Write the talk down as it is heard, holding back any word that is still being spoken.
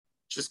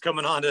just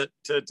coming on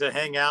to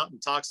hang out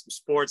and talk some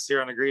sports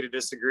here on Agree to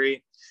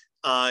Disagree.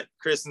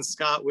 Chris and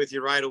Scott with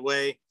you right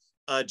away.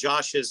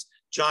 Josh is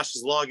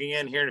logging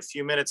in here in a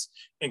few minutes.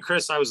 And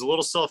Chris, I was a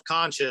little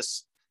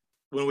self-conscious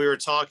when we were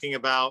talking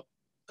about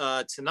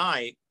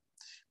tonight,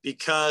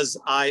 because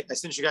I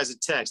sent you guys a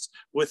text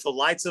with the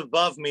lights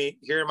above me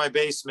here in my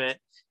basement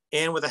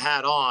and with a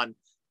hat on.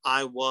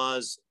 I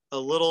was a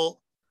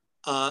little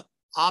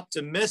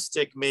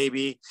optimistic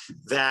maybe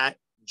that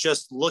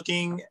just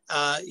looking,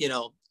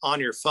 on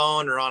your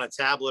phone or on a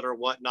tablet or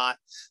whatnot,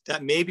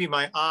 that maybe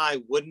my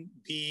eye wouldn't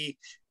be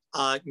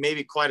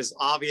maybe quite as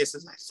obvious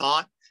as I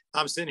thought.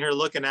 I'm sitting here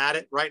looking at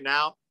it right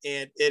now,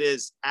 and it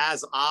is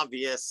as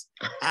obvious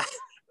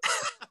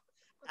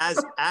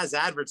as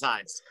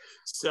advertised.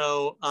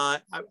 So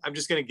I'm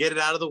just going to get it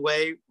out of the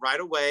way right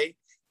away,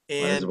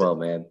 and might as well,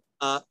 man.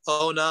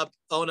 Own up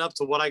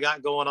to what I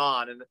got going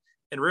on,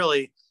 and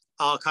really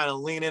I'll kind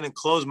of lean in and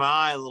close my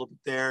eye a little bit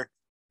there.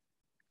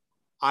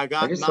 I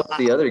just thought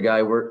the other guy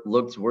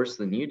looks worse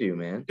than you do,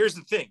 man. Here's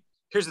the thing.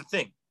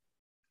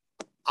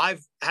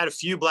 I've had a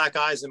few black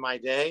eyes in my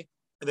day,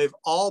 and they've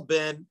all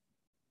been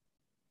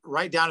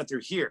right down and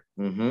through here.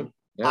 Mm-hmm.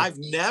 Yeah. I've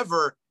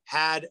never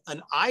had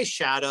an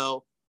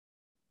eyeshadow.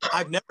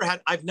 I've never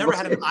had an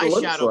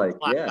eyeshadow like,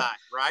 black eye,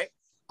 right?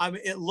 I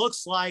mean, it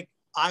looks like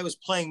I was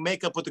playing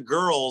makeup with the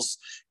girls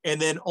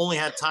and then only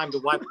had time to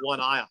wipe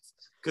one eye off.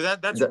 Because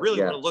that's really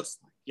what it looks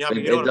like. Yeah, I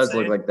mean, it does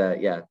look like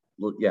that. Yeah.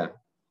 Yeah.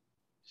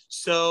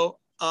 So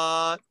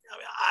I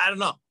don't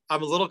know.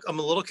 I'm a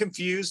little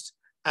confused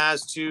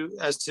as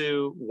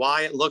to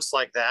why it looks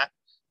like that.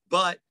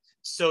 But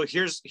so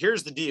here's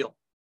the deal.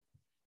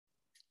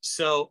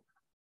 So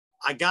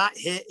I got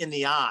hit in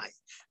the eye.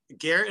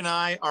 Garrett and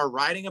I are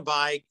riding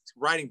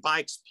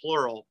bikes,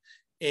 plural,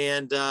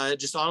 and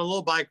just on a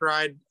little bike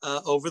ride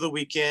over the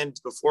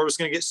weekend before it was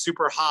going to get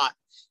super hot.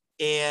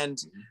 And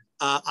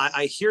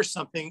I hear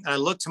something, and I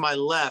look to my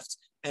left,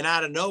 and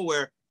out of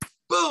nowhere,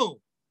 boom,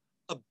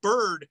 a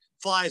bird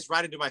flies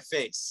right into my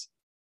face.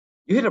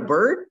 You hit a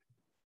bird?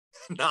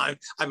 No,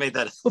 I made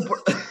that up.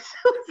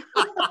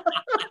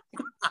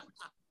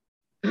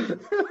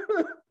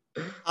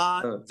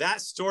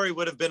 That story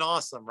would have been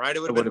awesome, right? It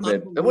would have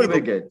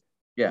been good.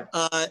 Yeah.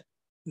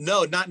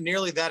 No, not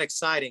nearly that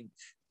exciting.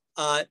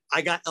 I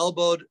got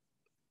elbowed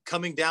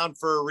coming down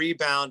for a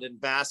rebound in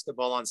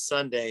basketball on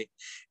Sunday,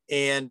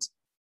 and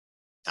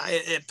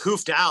it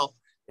poofed out.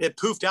 It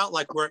poofed out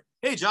like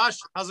hey, Josh,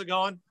 how's it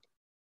going?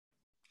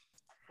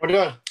 What are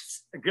you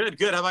doing?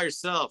 Good. How about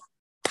yourself?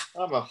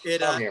 I'm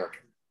here.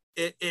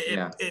 It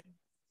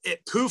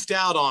poofed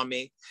out on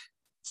me,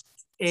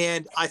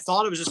 and I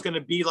thought it was just going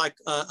to be like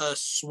a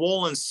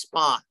swollen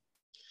spot.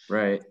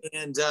 Right.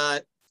 And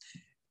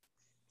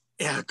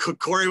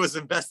Corey was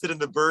invested in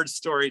the bird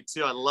story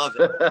too. I love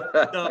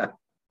it.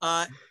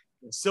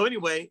 So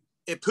anyway,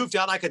 it poofed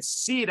out. I could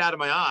see it out of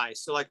my eye.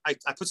 So like I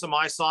put some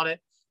ice on it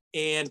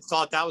and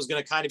thought that was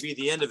going to kind of be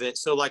the end of it.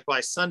 So like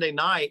by Sunday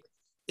night,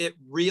 it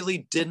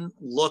really didn't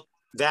look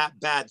that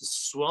bad. The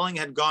swelling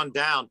had gone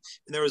down,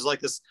 and there was like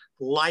this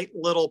light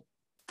little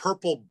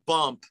purple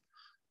bump,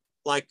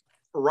 like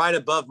right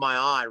above my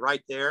eye,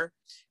 right there.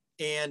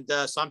 And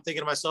so I'm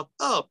thinking to myself,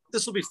 oh,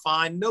 this will be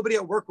fine. Nobody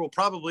at work will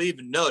probably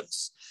even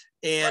notice.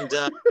 And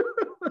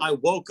I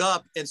woke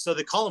up, and so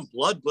they call them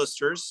blood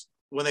blisters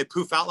when they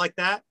poof out like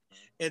that.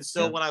 And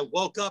so when I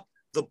woke up,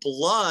 the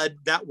blood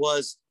that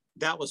was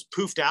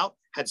poofed out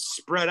had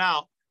spread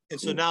out. And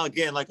so now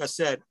again, like I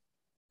said,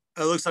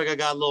 it looks like I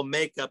got a little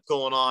makeup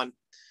going on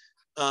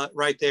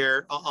right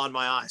there on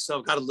my eye. So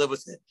I've got to live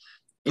with it.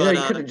 But,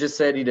 you could have just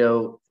said,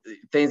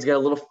 things got a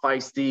little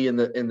feisty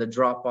in the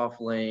drop off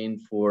lane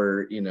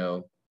for,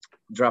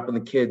 dropping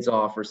the kids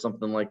off or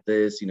something like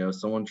this.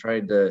 Someone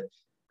tried to,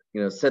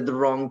 said the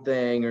wrong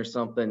thing or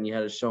something. You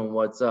had to show them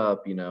what's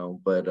up,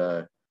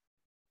 but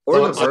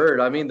or the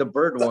bird. I mean, the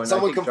bird one.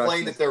 Someone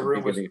complained that their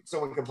room was.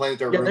 Someone complained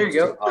that their room was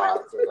too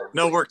hot.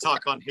 No work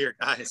talk on here,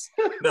 guys.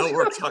 No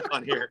work talk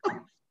on here.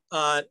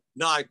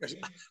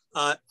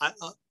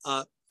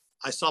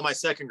 I saw my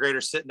second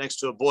grader sit next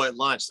to a boy at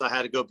lunch, so I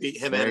had to go beat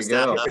him and his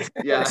dad up.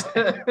 Yeah.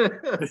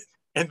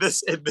 and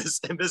this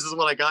is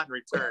what I got in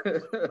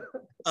return.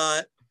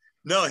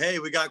 No, hey,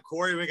 we got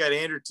Corey, we got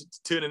Andrew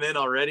tuning in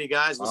already,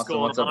 guys. What's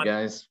going on? What's up,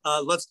 guys?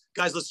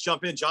 Let's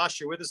jump in. Josh,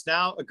 you're with us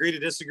now. Agree to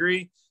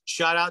Disagree.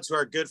 Shout out to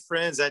our good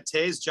friends at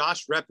Taze.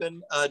 Josh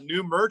repping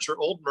new merch or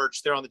old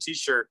merch there on the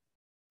t-shirt.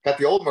 Got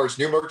the old merch.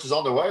 New merch is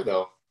on the way,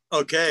 though.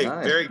 Okay,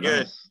 nice, very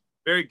good. Nice.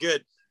 Very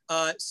good.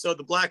 So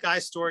the black eye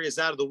story is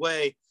out of the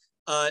way.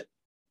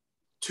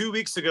 2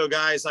 weeks ago,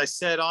 guys, I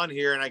said on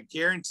here, and I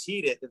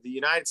guaranteed it, that the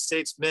United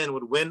States men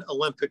would win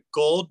Olympic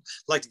gold.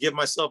 I'd like to give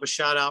myself a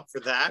shout out for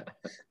that.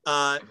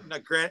 Now,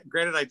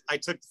 granted, I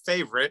took the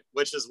favorite,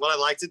 which is what I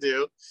like to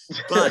do,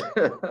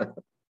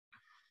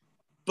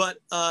 but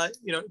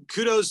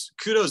kudos.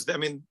 I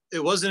mean,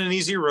 it wasn't an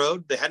easy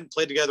road. They hadn't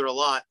played together a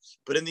lot,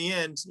 but in the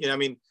end,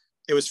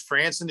 it was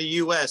France and the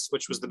U.S.,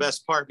 which was the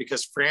best part,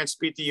 because France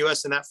beat the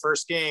U.S. in that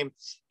first game,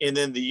 and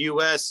then the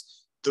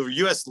U.S. the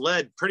U.S.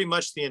 led pretty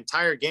much the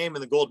entire game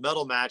in the gold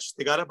medal match.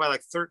 They got it by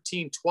like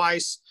 13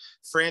 twice.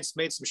 France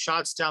made some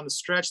shots down the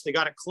stretch. They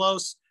got it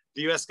close.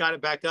 The U.S. got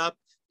it back up,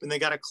 and they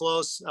got it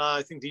close.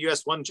 I think the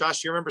U.S. won.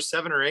 Josh, you remember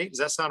 7 or 8? Does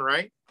that sound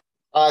right?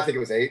 I think it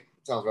was 8.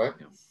 Sounds right.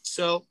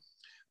 So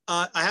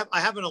I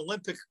have an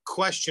Olympic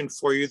question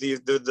for you.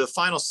 The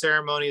final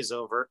ceremony is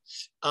over.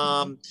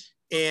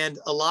 And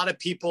a lot of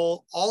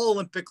people, all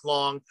Olympic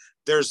long,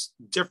 there's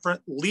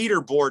different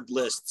leaderboard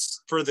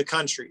lists for the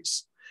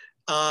countries.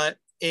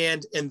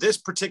 And in this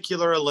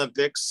particular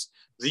Olympics,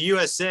 the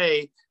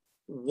USA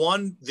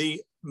won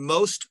the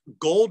most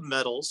gold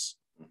medals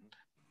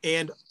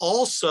and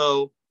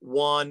also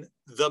won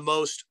the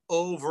most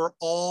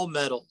overall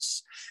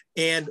medals.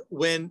 And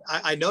when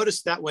I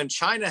noticed that when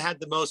China had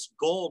the most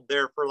gold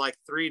there for like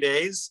 3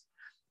 days,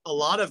 a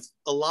lot of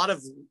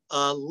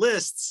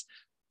lists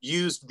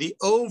used the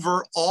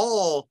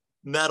overall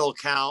medal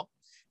count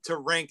to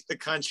rank the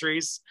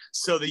countries.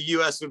 So the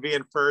US would be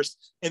in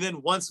first. And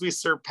then once we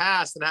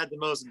surpassed and had the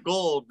most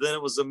gold, then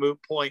it was a moot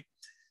point.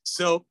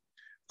 So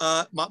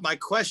my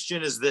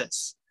question is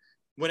this.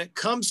 When it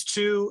comes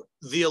to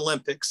the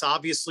Olympics,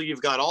 obviously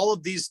you've got all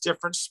of these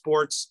different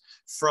sports,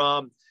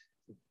 from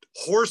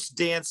horse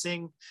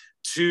dancing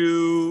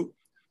to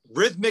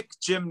rhythmic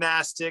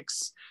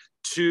gymnastics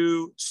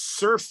to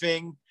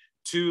surfing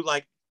to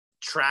like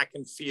track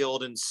and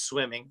field and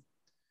swimming.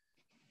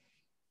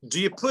 Do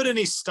you put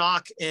any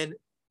stock in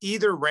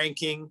either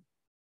ranking?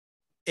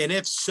 And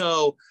if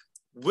so,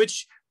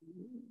 which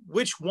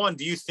one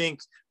do you think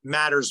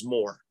matters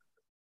more?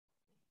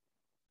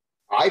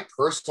 I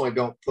personally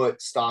don't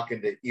put stock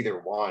into either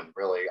one,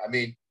 really. I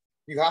mean,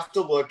 you have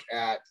to look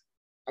at,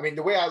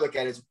 the way I look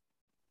at it is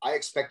I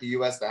expect the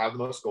U.S. to have the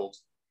most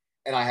golds,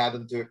 and I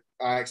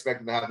expect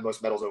them to have the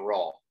most medals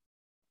overall.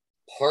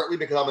 Partly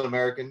because I'm an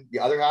American. The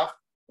other half,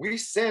 we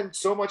send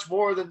so much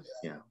more than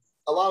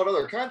a lot of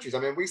other countries. I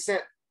mean, we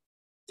sent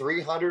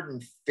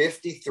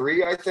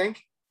 353, I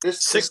think.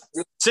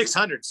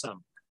 600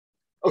 some.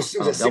 Oh, was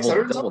it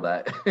 600? Double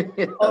that.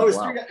 It was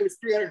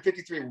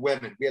 353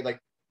 women. We had like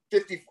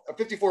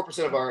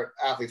 54% of our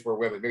athletes were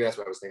women. Maybe that's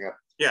what I was thinking of.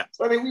 Yeah.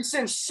 So, we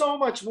send so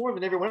much more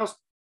than everyone else.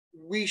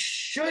 We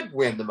should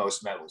win the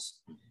most medals.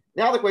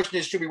 Now the question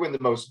is, should we win the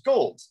most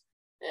golds?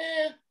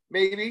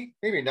 Maybe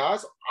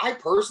not. I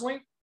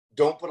personally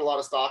don't put a lot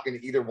of stock into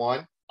either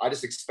one. I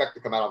just expect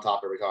to come out on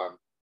top every time.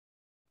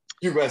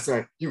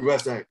 USA.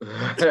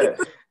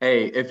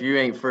 Hey, if you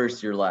ain't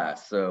first, you're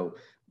last. So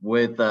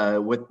with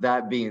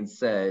that being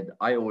said,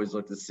 I always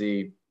look to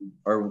see,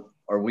 are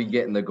we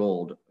getting the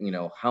gold?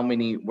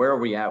 Where are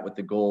we at with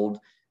the gold?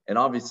 And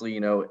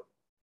obviously,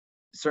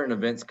 certain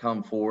events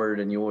come forward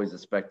and you always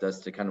expect us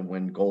to kind of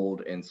win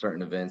gold in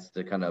certain events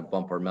to kind of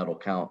bump our medal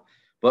count.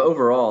 But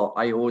overall,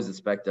 I always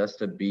expect us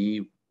to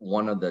be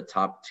one of the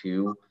top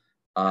 2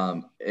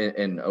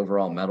 in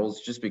overall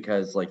medals, just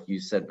because, like you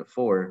said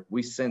before,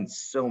 we send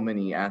so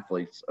many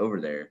athletes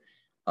over there.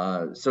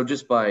 So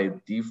just by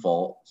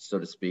default, so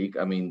to speak,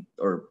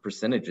 or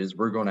percentages,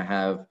 we're going to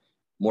have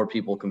more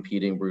people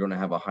competing. We're going to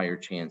have a higher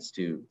chance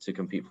to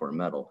compete for a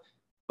medal.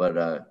 But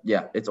I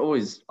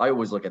always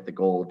look at the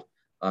gold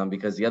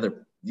because the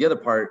other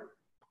part,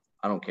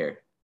 I don't care.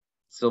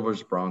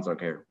 Silver's, bronze, I don't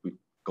care.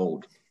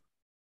 Gold.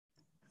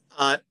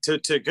 To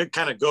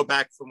kind of go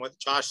back from what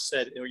Josh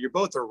said, you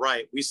both are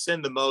right. We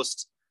send the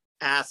most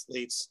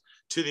athletes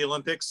to the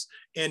Olympics,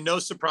 and no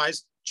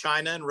surprise,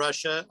 China and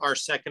Russia are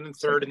second and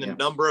third in the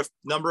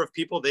number of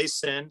people they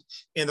send,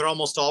 and they're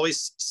almost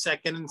always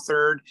second and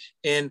third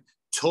in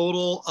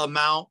total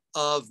amount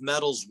of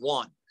medals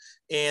won.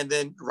 And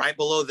then right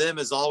below them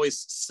is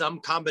always some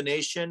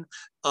combination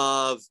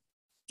of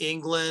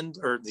England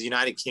or the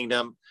United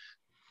Kingdom,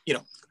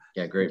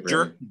 Great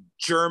Britain,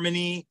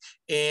 Germany,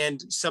 and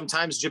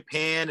sometimes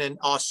Japan and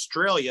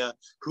Australia,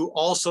 who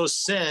also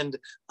send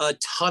a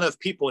ton of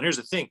people. And here's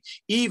the thing,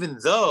 even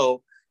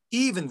though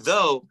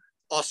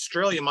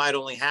Australia might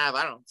only have,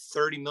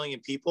 30 million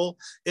people,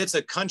 it's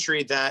a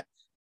country that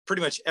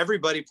pretty much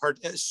everybody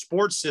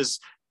sports is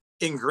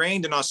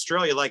ingrained in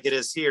Australia like it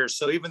is here.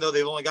 So even though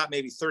they've only got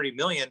maybe 30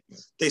 million,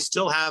 they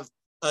still have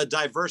a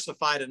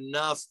diversified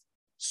enough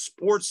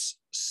sports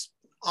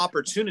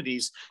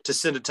opportunities to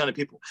send a ton of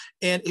people.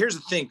 And here's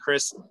the thing,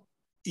 Chris,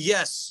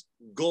 yes,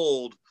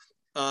 gold,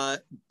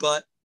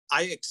 but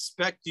I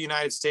expect the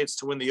United States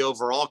to win the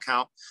overall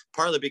count,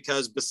 partly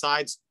because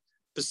besides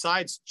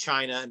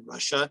China and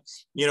Russia,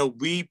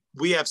 we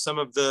have some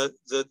of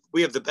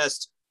we have the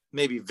best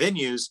maybe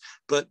venues,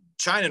 but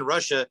China and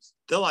Russia,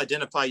 they'll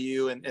identify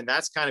you, and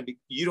that's kind of,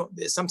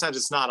 sometimes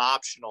it's not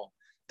optional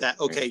that,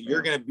 okay,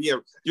 you're going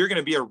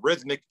to be a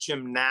rhythmic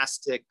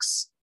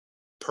gymnastics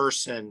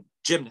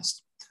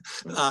gymnast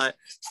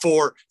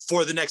for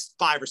the next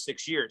 5 or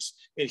 6 years.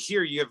 And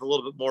here you have a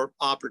little bit more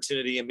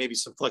opportunity and maybe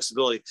some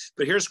flexibility.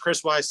 But here's,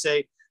 Chris, why I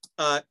say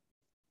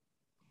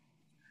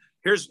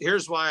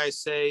here's why I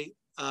say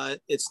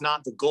it's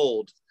not the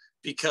gold,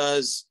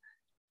 because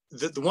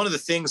one of the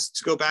things,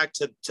 to go back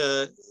to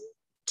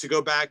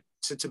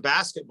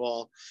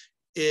basketball,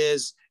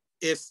 is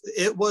if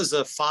it was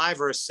a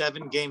 5 or a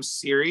 7 game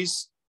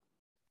series,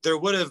 there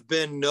would have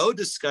been no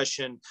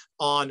discussion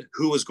on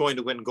who was going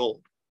to win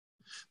gold.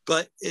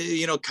 But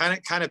kind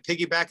of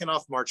piggybacking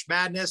off March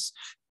Madness,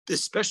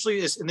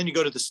 especially and then you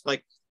go to this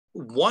like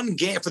one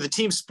game for the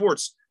team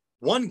sports,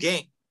 one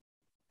game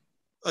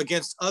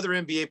against other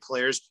NBA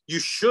players. You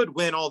should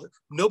win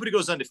nobody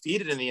goes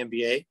undefeated in the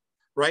NBA,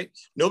 right?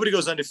 Nobody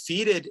goes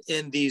undefeated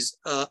in these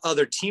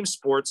other team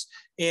sports.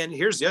 And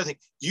here's the other thing.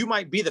 You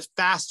might be the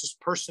fastest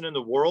person in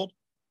the world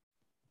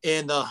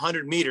in the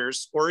 100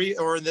 meters or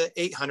in the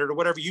 800 or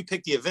whatever, you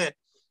pick the event.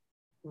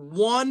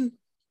 One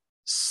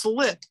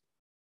slip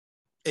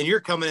and you're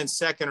coming in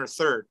second or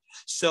third.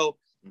 So,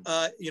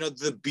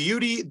 the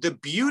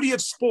beauty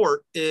of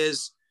sport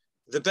is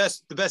the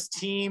best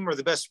team or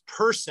the best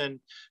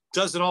person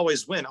doesn't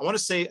always win. I want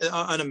to say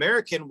an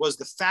American had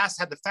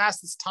the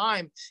fastest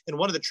time in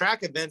one of the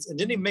track events and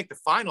didn't even make the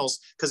finals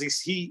because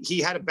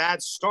he had a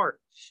bad start.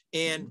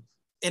 And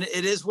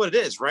it is what it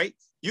is, right?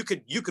 You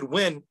could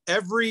win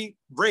every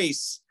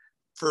race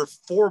for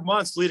 4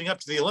 months leading up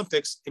to the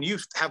Olympics, and you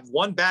have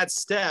one bad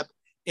step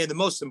in the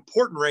most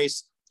important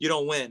race, you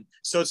don't win.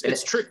 So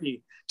it's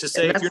tricky to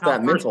say if you're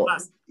not first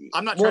class.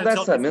 I'm not trying to tell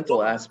that's that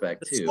mental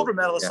aspect too. Silver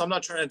medalists, yeah. I'm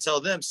not trying to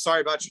tell them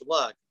sorry about your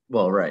luck.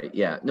 Well, right,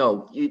 yeah,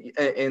 no,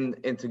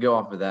 and to go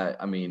off of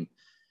that, I mean,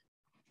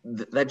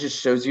 that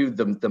just shows you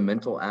the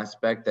mental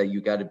aspect that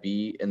you got to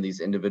be in these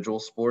individual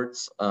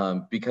sports,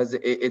 because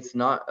it's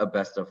not a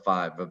best of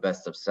 5, a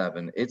best of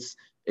 7. It's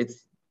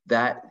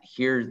that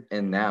here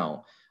and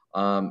now.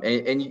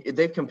 And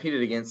they've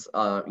competed against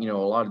a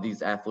lot of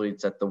these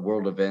athletes at the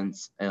world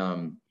events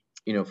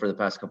for the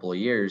past couple of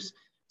years,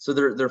 so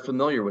they're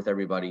familiar with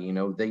everybody.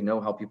 They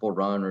know how people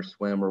run or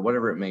swim or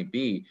whatever it may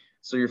be,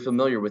 so you're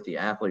familiar with the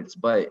athletes,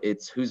 but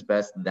it's who's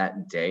best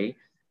that day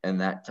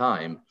and that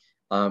time.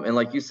 And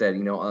like you said,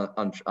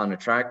 on a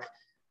track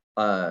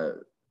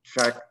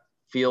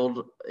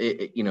field,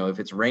 if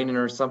it's raining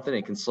or something,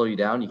 it can slow you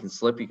down. You can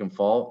slip, you can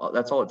fall.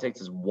 That's all it takes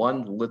is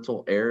one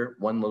little error,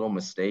 one little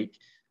mistake,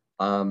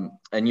 and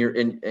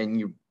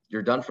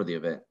you're done for the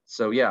event.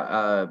 So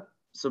yeah.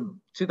 So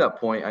to that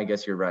point, I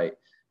guess you're right.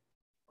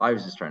 I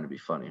was just trying to be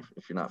funny.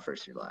 If you're not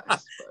first, you're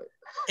last. But.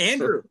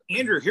 Andrew,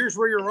 here's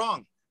where you're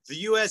wrong. The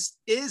U.S.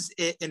 is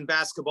it in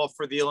basketball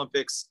for the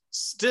Olympics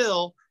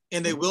still,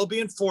 and they will be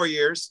in 4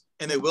 years,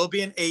 and they will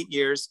be in 8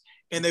 years,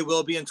 and they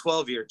will be in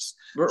 12 years.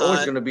 We're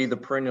always going to be the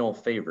perennial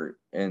favorite,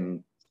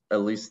 in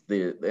at least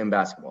in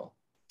basketball.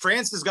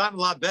 France has gotten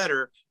a lot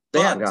better.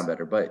 They have gotten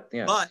better, but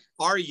yeah. But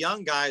our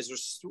young guys are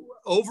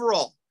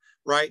overall,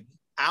 right?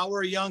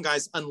 Our young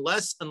guys,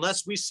 unless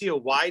we see a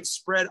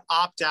widespread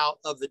opt-out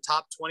of the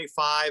top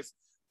 25,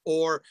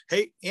 or,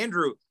 hey,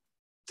 Andrew,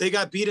 they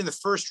got beat in the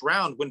first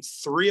round when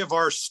 3 of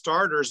our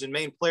starters and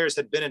main players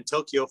had been in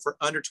Tokyo for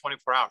under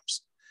 24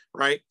 hours,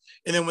 right?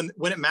 And then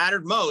when it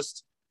mattered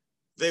most,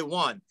 they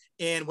won.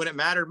 And when it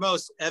mattered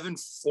most, Evan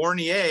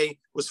Fournier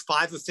was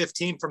 5 of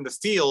 15 from the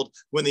field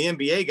when the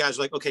NBA guys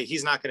were like, okay,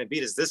 he's not going to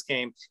beat us this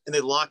game. And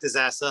they locked his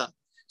ass up.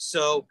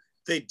 So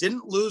they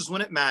didn't lose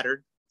when it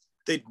mattered.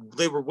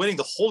 They were winning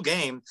the whole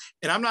game.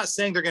 And I'm not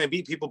saying they're going to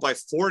beat people by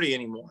 40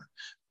 anymore.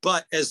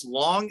 But as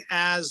long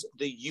as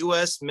the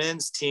U.S.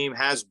 men's team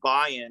has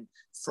buy-in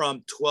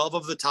from 12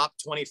 of the top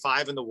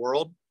 25 in the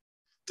world,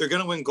 they're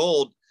going to win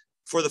gold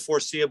for the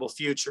foreseeable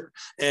future.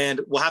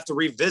 And we'll have to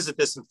revisit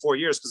this in 4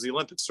 years because the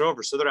Olympics are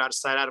over. So they're out of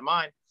sight, out of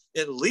mind.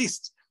 At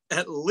least,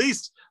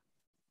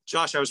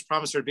 Josh, I was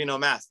promised there'd be no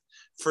math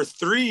for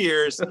 3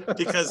 years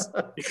because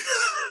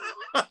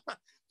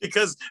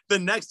because the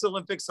next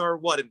Olympics are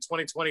what, in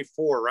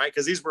 2024, right?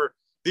 Because these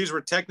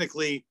were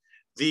technically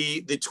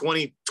the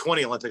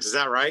 2020 Olympics. Is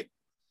that right?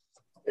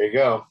 There you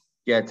go.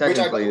 Yeah,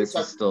 technically this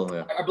is still.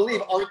 Yeah. I believe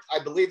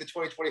the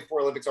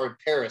 2024 Olympics are in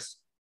Paris.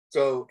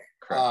 So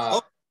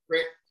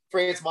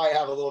France might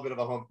have a little bit of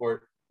a home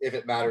court if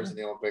it matters in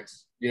the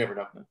Olympics. You never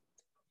know.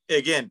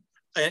 Again,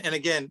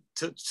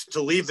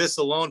 to leave this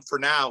alone for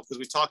now, because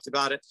we talked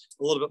about it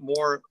a little bit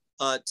more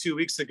 2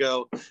 weeks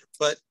ago.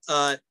 But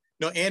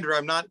no, Andrew,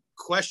 I'm not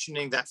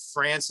questioning that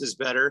France is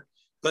better,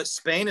 but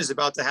Spain is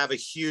about to have a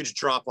huge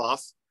drop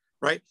off,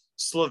 right?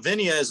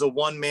 Slovenia is a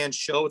one-man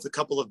show with a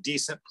couple of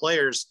decent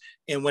players.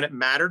 And when it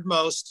mattered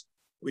most,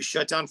 we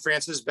shut down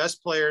France's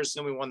best players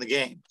and we won the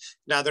game.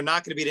 Now they're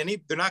not going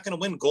to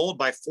win gold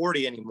by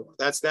 40 anymore.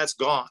 That's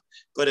gone.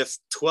 But if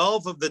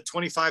 12 of the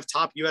 25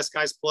 top US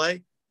guys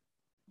play,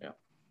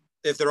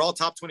 if they're all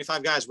top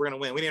 25 guys, we're going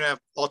to win. We didn't have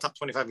all top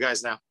 25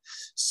 guys now.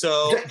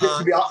 So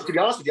to be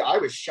honest with you, I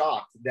was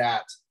shocked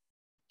that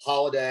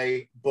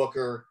Holiday,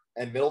 Booker,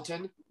 and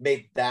Middleton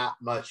made that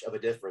much of a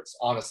difference,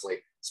 honestly,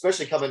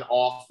 especially coming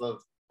off the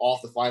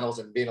finals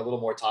and being a little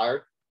more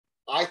tired.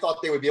 I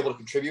thought they would be able to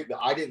contribute, but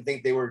I didn't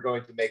think they were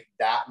going to make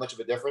that much of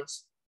a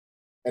difference.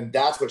 And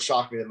that's what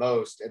shocked me the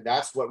most. And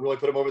that's what really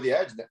put them over the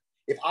edge.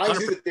 If I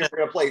knew that they were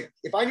going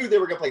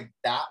to play,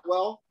 that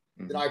well,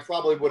 then I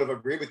probably would have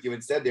agreed with you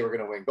and said they were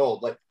going to win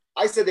gold. Like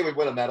I said, they would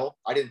win a medal.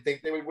 I didn't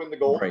think they would win the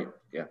gold. Right.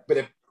 Yeah.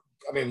 But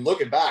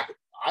looking back,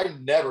 I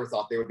never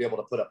thought they would be able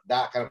to put up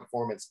that kind of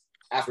performance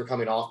after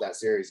coming off that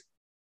series.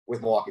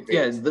 with Milwaukee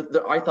Yeah, Phoenix.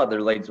 I thought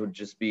their legs would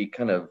just be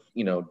kind of,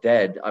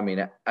 dead. I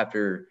mean,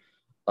 after,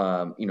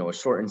 a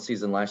shortened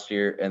season last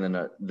year, and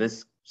then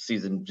this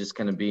season just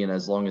kind of being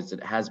as long as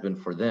it has been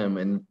for them,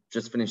 and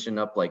just finishing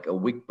up like a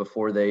week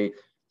before they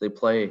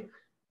play,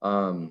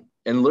 and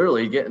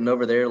literally getting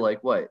over there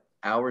like what,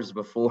 hours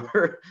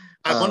before?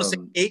 I want to say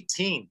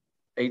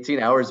 18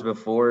 hours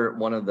before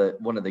one of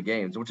the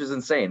games, which is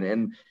insane.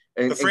 And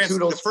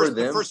kudos for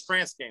them. The first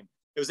France game.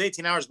 It was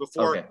 18 hours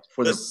before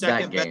for the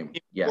second that game.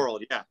 Yeah.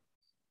 World. Yeah.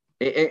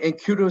 And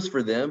kudos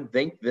for them.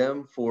 Thank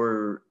them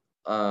for,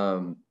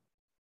 how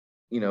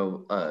do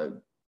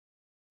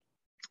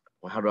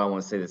I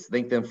want to say this?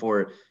 Thank them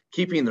for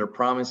keeping their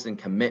promise and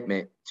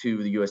commitment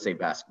to the USA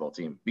basketball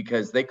team,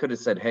 because they could have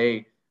said,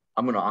 hey,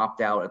 I'm going to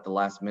opt out at the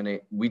last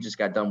minute. We just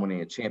got done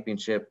winning a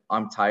championship.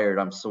 I'm tired.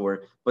 I'm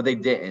sore. But they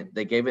didn't.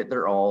 They gave it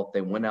their all.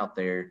 They went out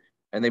there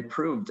and they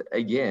proved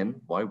again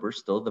why we're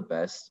still the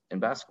best in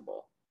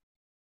basketball.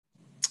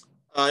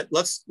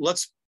 Let's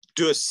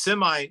do a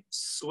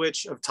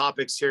semi-switch of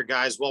topics here,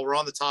 guys. While we're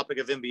on the topic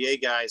of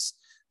NBA guys,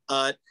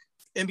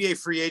 NBA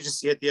free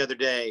agency hit the other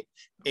day,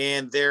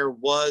 and there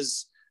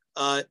was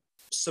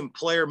some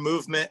player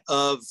movement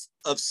of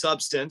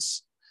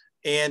substance,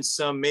 and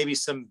maybe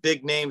some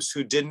big names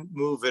who didn't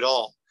move at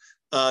all.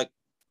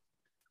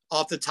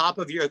 Off the top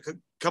of your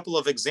couple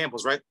of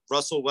examples, right?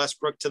 Russell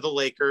Westbrook to the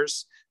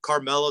Lakers,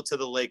 Carmelo to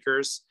the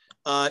Lakers.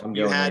 I'm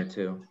going there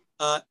too.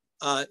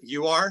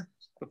 You are?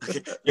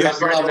 They're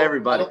signing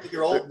everybody. I don't think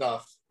you're old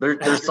enough.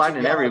 They're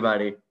signing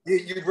everybody.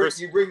 You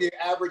bring the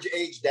average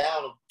age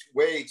down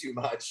way too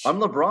much. I'm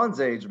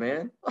LeBron's age,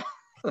 man.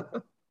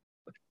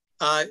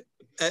 And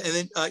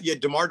then you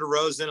had DeMar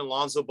DeRozan and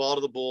Lonzo Ball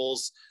to the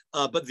Bulls.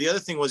 But the other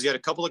thing was you had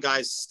a couple of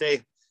guys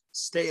stay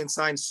and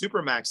sign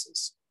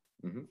supermaxes.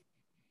 Mm-hmm.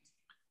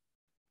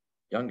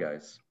 Young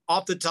guys.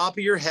 Off the top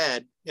of your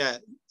head,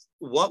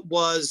 what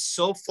was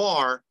so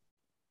far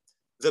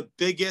the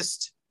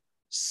biggest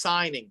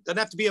signing? Doesn't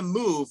have to be a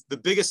move. The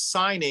biggest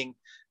signing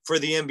for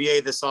the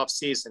NBA this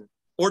offseason,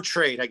 or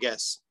trade, I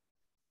guess.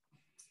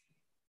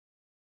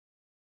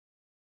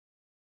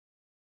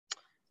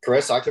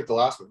 Chris, I took the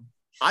last one.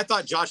 I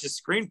thought Josh's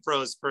screen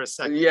froze for a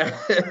second. Yeah.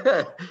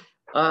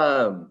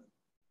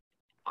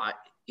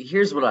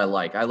 Here's what I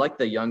like. I like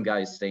the young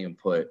guys staying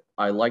put.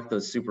 I like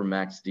those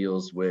supermax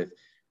deals with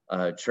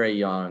Trae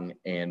Young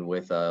and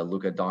with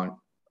Luka.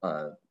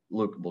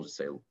 We'll just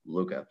say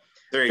Luka.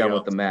 There you down go.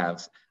 with the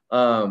Mavs.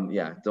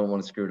 Don't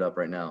want to screw it up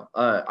right now.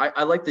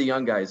 I like the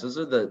young guys. Those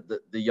are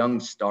the young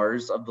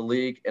stars of the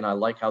league, and I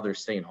like how they're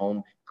staying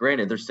home.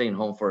 Granted, they're staying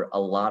home for a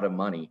lot of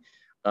money,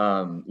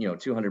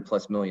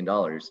 $200+ million.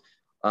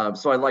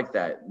 So I like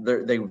that.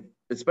 They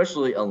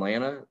especially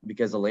Atlanta,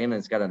 because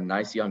Atlanta's got a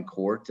nice young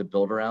core to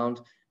build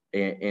around,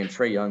 and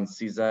Trae Young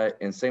sees that.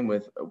 And same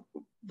with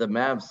the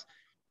Mavs.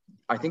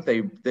 I think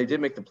they did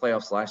make the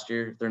playoffs last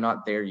year. They're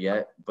not there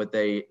yet, but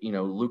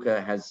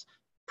Luka has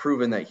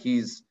proven that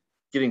he's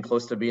getting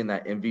close to being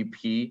that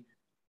MVP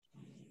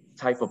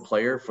type of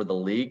player for the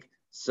league.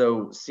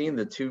 So seeing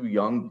the two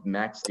young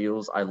max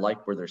deals, I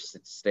like where they're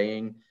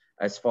staying.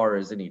 As far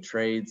as any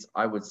trades,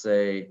 I would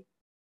say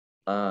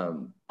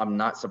I'm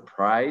not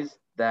surprised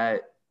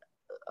that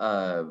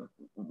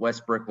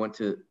Westbrook went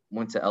to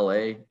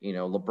LA.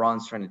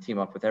 LeBron's trying to team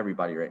up with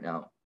everybody right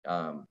now.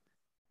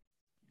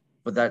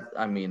 But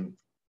I'm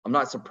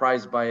not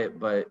surprised by it,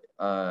 but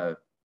I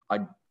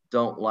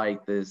don't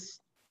like this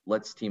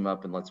let's team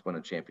up and let's win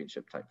a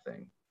championship type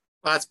thing.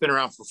 Well, that's been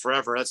around for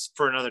forever. That's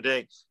for another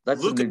day.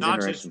 That's a new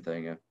generation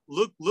thing. Yeah.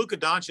 Luka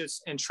Doncic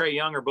and Trae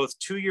Young are both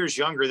 2 years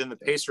younger than the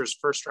Pacers'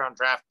 first-round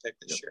draft pick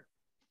this year.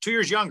 2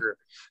 years younger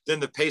than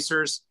the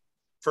Pacers'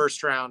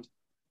 first-round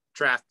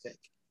draft pick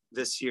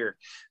this year.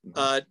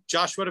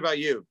 Josh, what about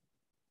you?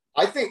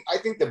 I think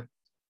the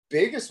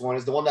biggest one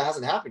is the one that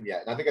hasn't happened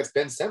yet, and I think that's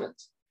Ben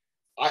Simmons.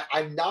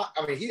 I'm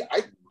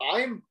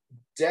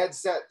dead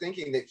set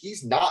thinking that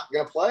he's not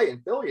going to play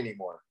in Philly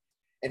anymore.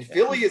 And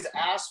Philly has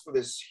asked for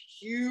this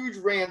huge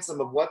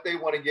ransom of what they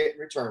want to get in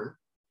return.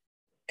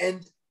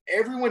 And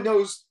everyone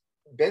knows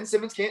Ben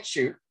Simmons can't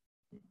shoot.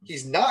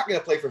 He's not going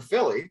to play for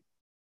Philly.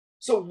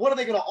 So what are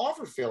they going to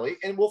offer Philly?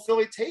 And will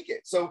Philly take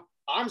it? So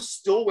I'm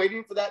still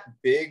waiting for that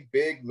big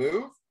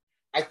move.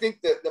 I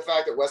think that the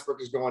fact that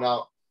Westbrook is going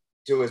out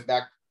to his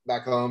back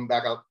home,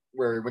 back out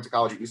where he went to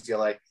college at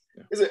UCLA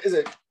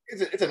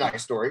it's a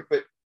nice story,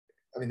 but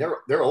I mean,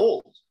 they're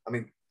old. I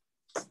mean,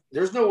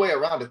 there's no way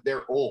around it.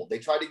 They're old. They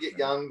tried to get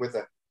young with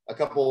a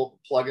couple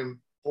plug and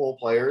pull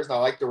players. And I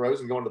like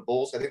DeRozan going to the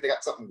Bulls. I think they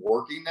got something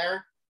working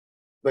there.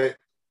 But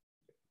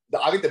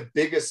I think the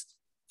biggest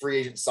free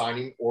agent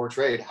signing or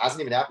trade hasn't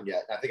even happened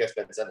yet. I think that's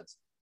Ben Simmons.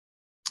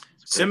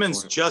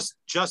 Simmons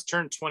just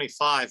turned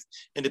 25.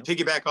 And to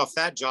piggyback off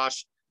that,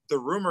 Josh, the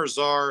rumors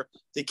are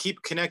they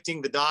keep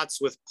connecting the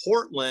dots with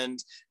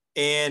Portland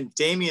and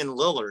Damian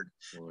Lillard.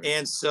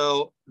 And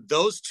so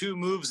those two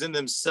moves in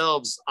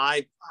themselves,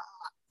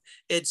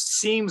 it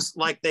seems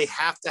like they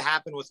have to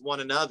happen with one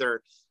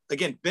another.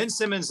 Again, Ben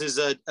Simmons is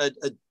a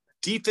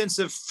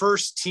defensive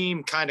first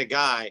team kind of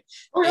guy.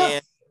 Oh, yeah.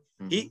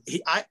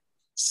 And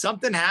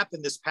something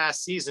happened this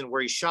past season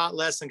where he shot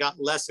less and got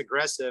less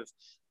aggressive,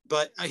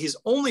 but he's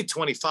only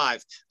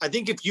 25. I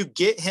think if you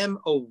get him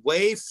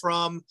away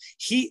from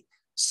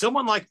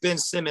someone like Ben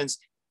Simmons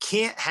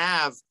can't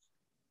have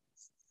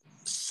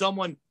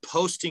someone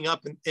posting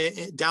up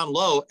and down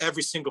low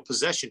every single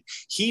possession.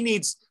 He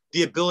needs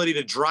the ability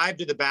to drive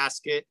to the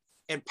basket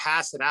and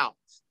pass it out.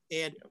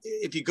 And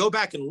if you go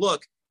back and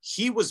look,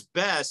 he was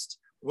best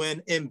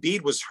when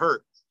Embiid was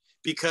hurt,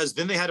 because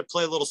then they had to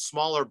play a little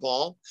smaller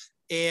ball.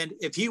 And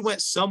if he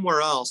went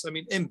somewhere else, I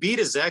mean, Embiid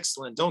is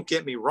excellent, don't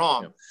get me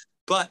wrong,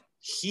 but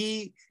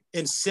he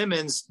and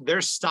Simmons,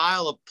 their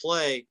style of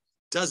play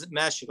doesn't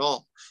mesh at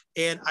all.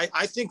 And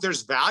I think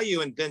there's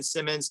value in Ben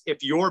Simmons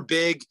if your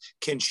big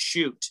can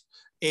shoot.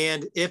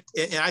 And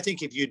I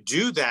think if you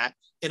do that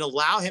and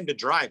allow him to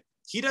drive,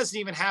 he doesn't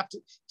even have to,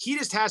 he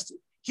just has to,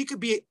 he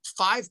could be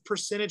 5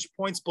 percentage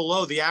points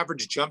below the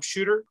average jump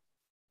shooter.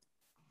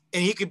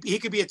 And he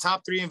could be a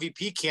top 3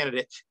 MVP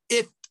candidate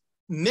if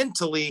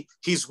mentally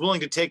he's willing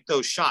to take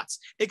those shots.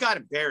 It got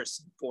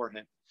embarrassing for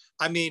him.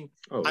 I mean,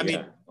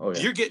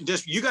 you're getting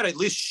just, you got to at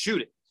least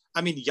shoot it.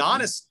 I mean,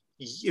 Giannis,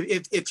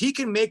 if he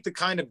can make the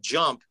kind of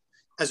jump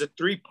as a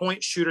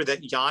 3-point shooter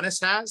that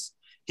Giannis has,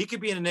 he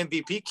could be an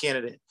MVP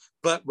candidate.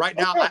 But right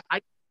now,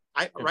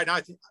 right now,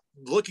 I think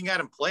looking at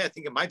him play, I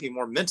think it might be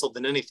more mental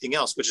than anything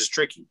else, which is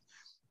tricky.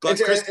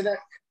 But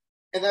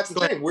and that's the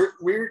thing.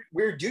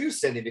 Where do you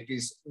send him if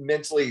he's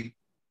mentally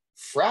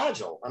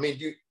fragile? I mean,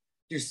 do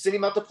you send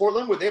him out to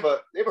Portland where they have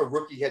a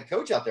rookie head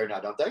coach out there now,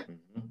 don't they?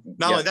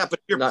 Not only that, but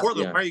if you're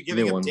Portland, why are you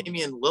giving him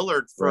Damian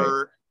Lillard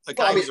for a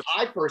guy? Well, I mean,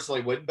 I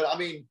personally wouldn't, but I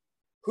mean,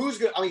 who's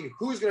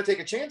gonna take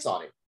a chance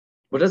on him?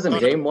 But doesn't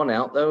Dame want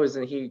out though?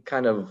 Isn't he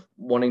kind of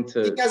wanting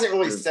to? He hasn't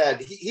really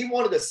said. He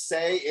wanted to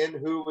say in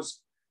who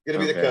was going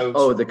to be the coach.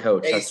 Oh, the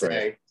coach. That's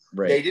right.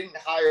 Right. They didn't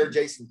hire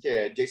Jason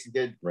Kidd. Jason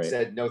Kidd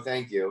said no,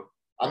 thank you.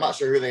 I'm not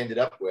sure who they ended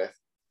up with.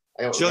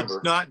 I don't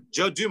remember. Not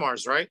Joe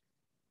Dumars, right?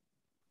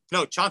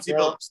 No, Chauncey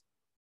Billups.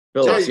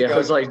 Billups, yeah. I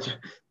was like,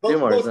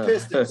 Dumars. Both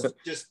Pistons,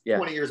 just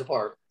 20 years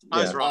apart.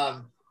 I was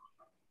wrong.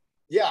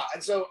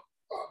 And so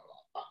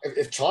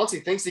if Chauncey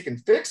thinks he can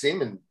fix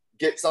him and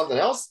get something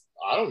else,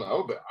 I don't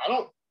know, but I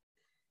don't.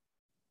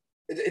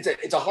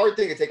 It's a hard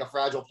thing to take a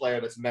fragile player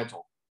that's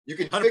mental. You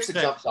can 100%. Fix a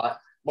jump shot.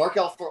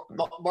 Markelle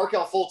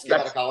Fultz came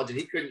out of college and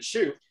he couldn't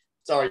shoot.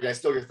 Sorry, did I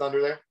steal your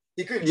thunder there?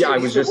 He couldn't. Yeah, I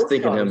was just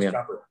thinking him.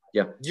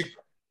 Yeah.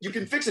 You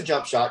can fix a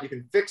jump shot. You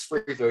can fix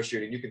free throw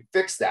shooting. You can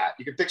fix that.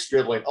 You can fix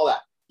dribbling. All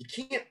that. You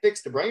can't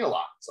fix the brain a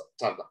lot.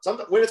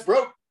 Sometimes when it's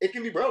broke, it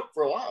can be broke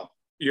for a while.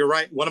 You're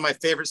right. One of my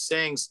favorite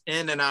sayings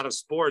in and out of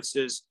sports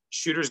is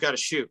 "shooters got to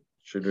shoot."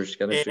 Shooters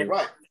got to shoot.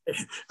 Right.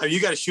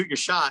 You got to shoot your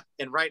shot.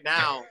 And right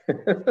now,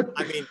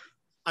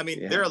 I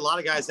mean, there are a lot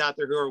of guys out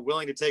there who are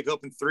willing to take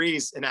open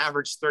threes and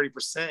average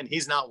 30%.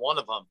 He's not one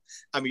of them.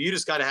 I mean, you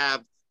just got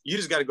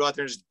to go out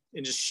there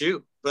and just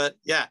shoot. But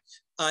yeah,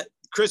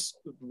 Chris,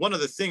 one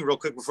other thing real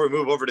quick before we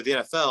move over to the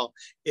NFL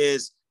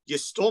is you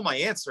stole my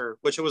answer,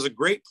 which was a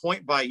great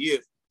point by you.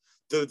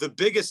 The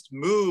biggest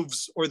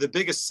moves or the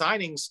biggest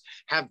signings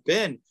have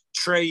been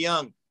Trae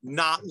Young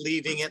not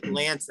leaving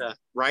Atlanta,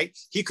 right?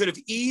 He could have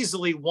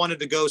easily wanted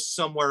to go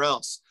somewhere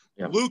else.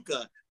 Yeah.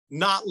 Luka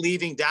not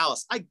leaving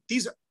Dallas.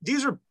 These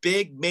are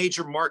big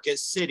major market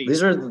cities.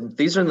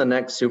 These are the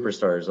next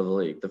superstars of the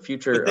league, the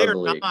future of the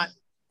league.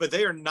 But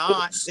they are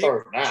not.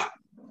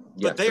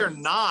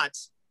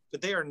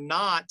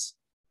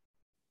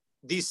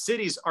 These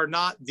cities are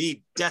not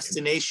the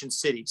destination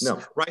cities. No.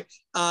 Right?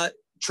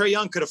 Trae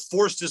Young could have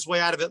forced his way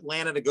out of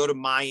Atlanta to go to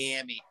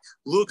Miami.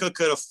 Luka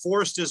could have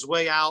forced his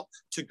way out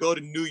to go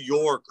to New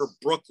York or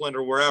Brooklyn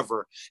or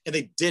wherever, and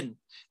they didn't.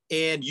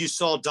 And you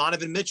saw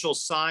Donovan Mitchell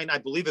sign, I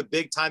believe, a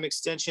big-time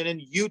extension in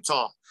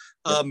Utah.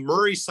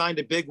 Murray signed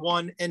a big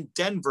one in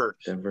Denver.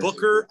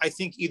 Booker, I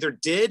think, either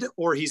did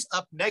or he's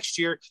up next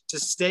year to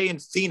stay in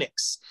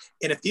Phoenix.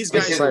 And if these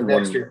guys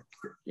next year,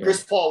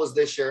 Chris Paul was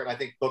this year, and I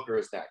think Booker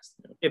is next.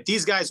 If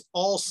these guys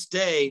all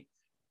stay,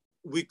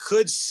 we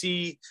could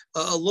see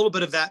a little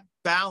bit of that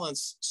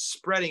balance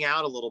spreading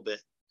out a little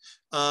bit.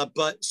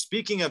 But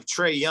speaking of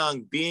Trae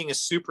Young being a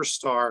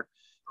superstar,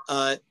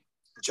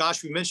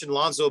 Josh, we mentioned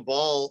Lonzo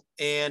Ball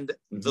and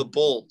the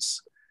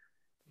Bulls.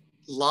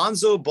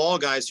 Lonzo Ball,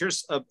 guys,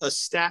 here's a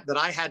stat that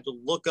I had to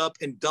look up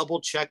and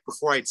double check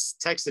before I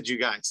texted you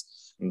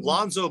guys.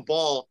 Lonzo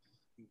Ball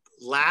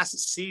last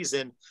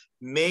season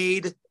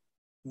made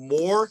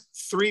more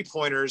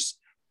three-pointers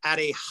at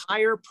a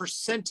higher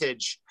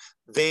percentage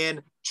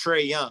than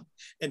Trae Young.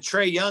 And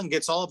Trae Young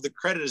gets all of the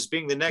credit as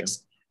being the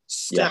next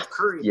Steph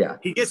Curry. Yeah.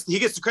 He gets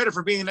the credit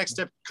for being the next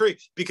Steph Curry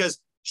because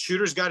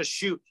shooters got to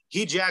shoot.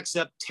 He jacks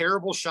up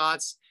terrible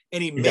shots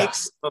and he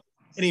makes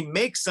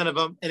fun of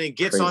them, and he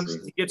gets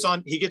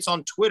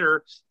on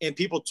Twitter and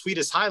people tweet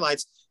his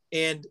highlights,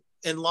 and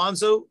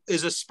Lonzo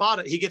is a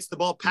spot. He gets the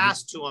ball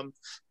passed to him,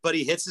 but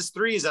he hits his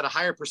threes at a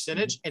higher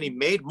percentage and he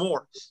made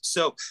more.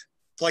 So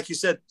like you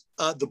said,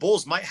 the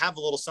Bulls might have a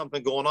little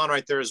something going on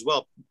right there as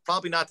well.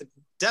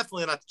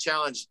 Definitely not the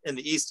challenge in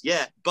the East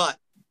yet, but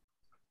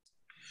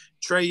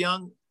Trae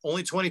Young,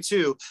 only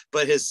 22,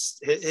 but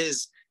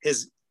his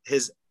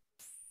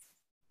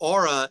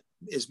aura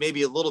is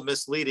maybe a little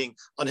misleading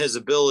on his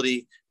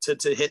ability to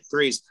hit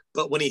threes.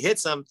 But when he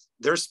hits them,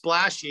 they're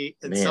splashy,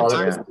 and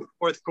sometimes in the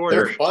fourth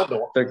quarter, they're fun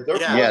to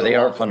they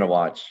are fun to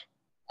watch.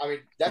 I mean,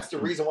 that's the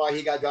reason why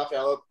he got drafted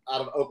out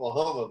of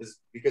Oklahoma, is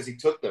because he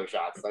took those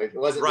shots. Like, it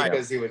wasn't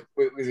because he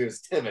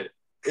was timid.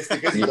 It's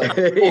because he's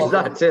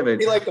not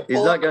timid.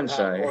 He's not gun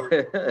shy.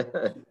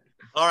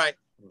 All right.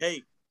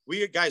 Hey,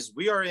 we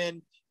are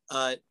in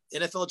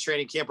NFL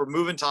training camp. We're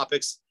moving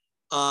topics.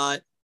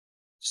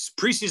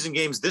 Preseason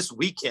games this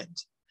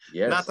weekend.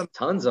 Yes,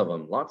 tons of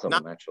them. Lots of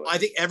them, actually. I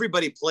think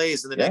everybody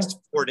plays in the next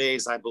 4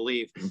 days, I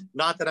believe.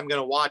 Not that I'm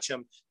going to watch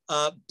them.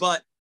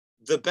 But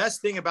the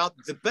best thing about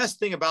the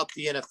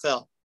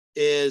NFL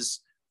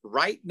is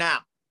right now,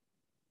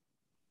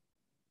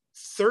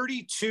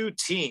 32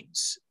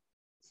 teams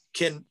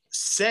can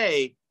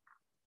say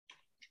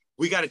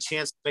we got a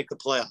chance to make the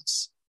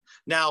playoffs.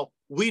 Now,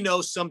 we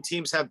know some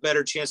teams have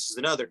better chances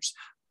than others,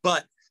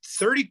 but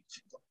 30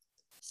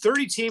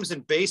 teams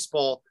in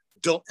baseball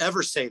don't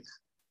ever say that.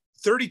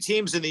 30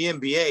 teams in the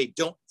NBA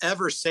don't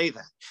ever say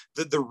that.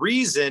 The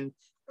reason,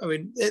 I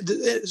mean,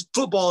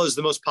 football is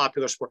the most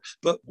popular sport,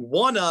 but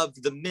one of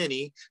the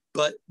many,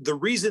 but the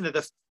reason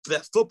that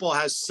football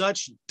has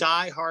such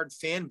diehard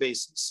fan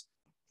bases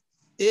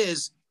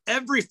is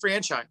every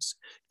franchise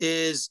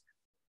is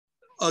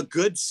a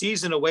good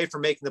season away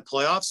from making the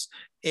playoffs,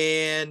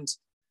 and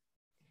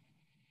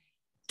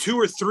 2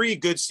 or 3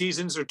 good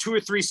seasons or 2 or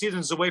 3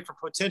 seasons away from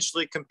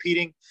potentially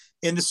competing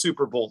in the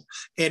Super Bowl.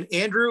 And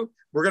Andrew,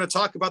 we're going to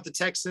talk about the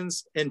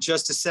Texans in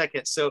just a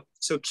second. So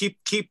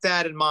keep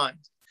that in mind,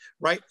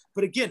 right?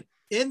 But again,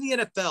 in the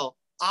NFL,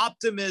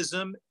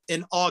 optimism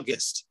in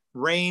August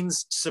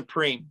reigns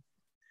supreme.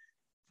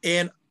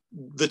 And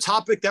the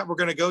topic that we're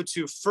going to go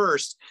to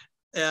first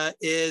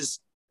is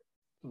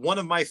one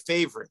of my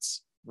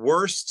favorites,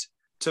 worst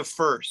to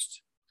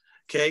first.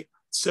 Okay.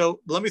 So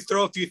let me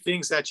throw a few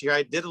things at you.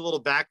 I did a little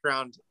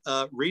background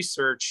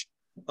research.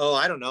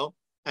 I don't know,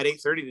 at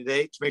 8:30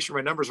 today to make sure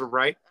my numbers were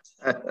right.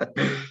 I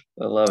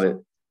love it.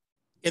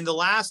 In the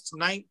last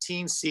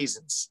 19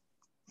 seasons,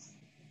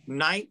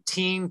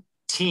 19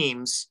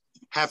 teams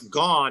have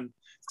gone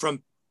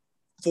from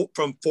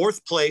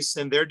fourth place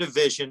in their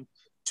division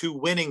to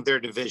winning their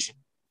division.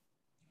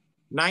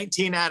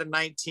 19 out of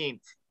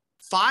 19.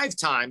 5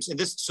 times, and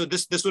this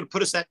would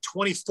put us at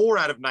 24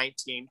 out of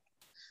 19.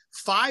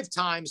 5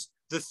 times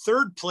the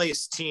third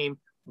place team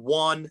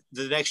won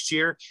the next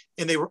year,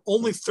 and they were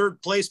only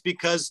third place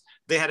because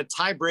they had a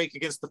tie break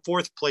against the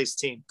fourth place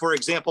team. For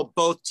example,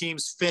 both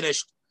teams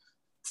finished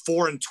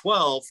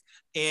 4-12,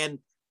 and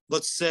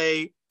let's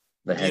say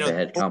the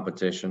head-to-head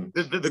competition.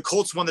 The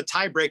Colts won the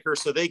tiebreaker,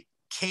 so they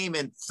came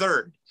in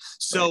third.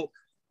 So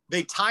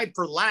they tied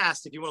for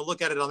last, if you want to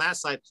look at it on that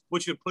side,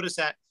 which would put us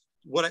at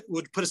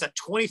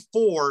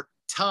 24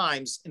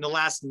 times in the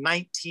last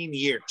 19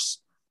 years.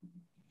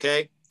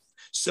 Okay.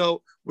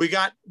 So we've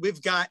got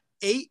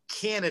 8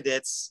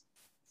 candidates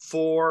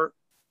for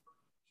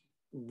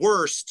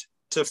worst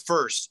to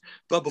first.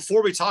 But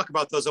before we talk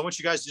about those, I want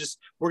you guys to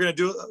we're going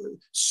to do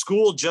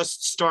school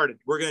just started.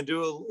 We're going to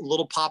do a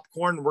little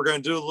popcorn. We're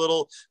going to do a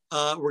little,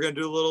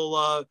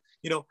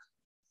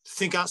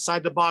 think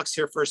outside the box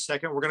here for a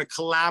second. We're going to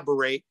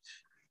collaborate.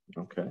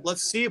 Okay.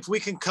 Let's see if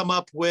we can come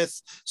up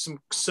with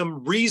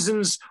some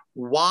reasons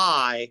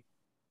why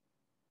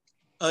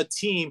a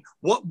team,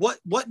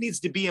 what needs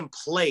to be in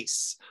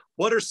place?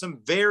 What are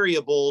some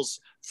variables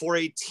for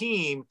a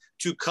team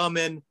to come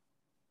in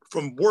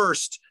from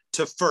worst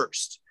to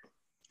first?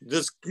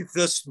 This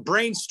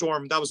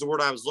brainstorm, that was the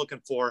word I was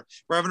looking for.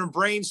 We're having a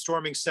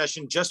brainstorming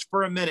session just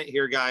for a minute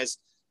here, guys.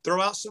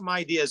 Throw out some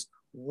ideas.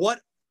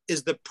 What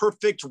is the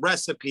perfect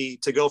recipe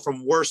to go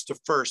from worst to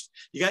first?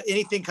 You got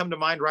anything come to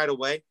mind right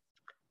away?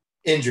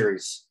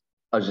 Injuries.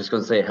 I was just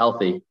going to say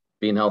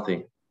being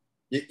healthy.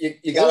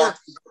 You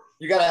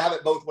gotta have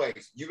it both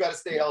ways. You gotta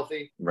stay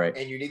healthy, right?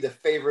 And you need the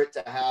favorite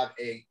to have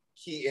a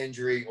key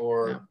injury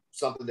or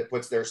something that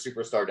puts their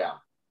superstar down.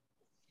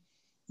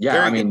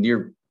 Yeah, I mean,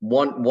 you're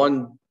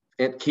one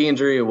key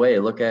injury away.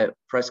 Look at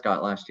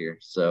Prescott last year.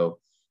 So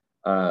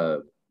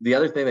the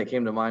other thing that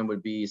came to mind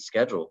would be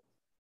schedule.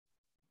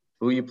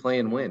 Who are you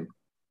playing when?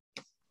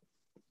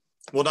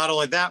 Well, not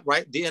only that,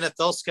 right? The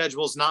NFL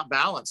schedule is not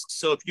balanced.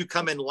 So if you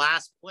come in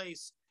last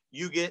place,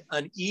 you get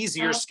an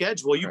easier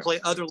schedule. You play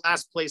other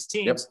last place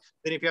teams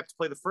than if you have to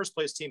play the first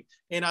place team.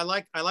 And I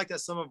like that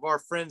some of our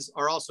friends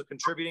are also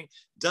contributing.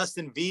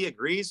 Dustin V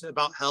agrees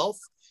about health.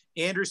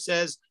 Andrew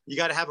says you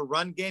got to have a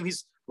run game.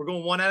 We're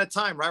going one at a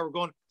time, right? We're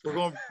going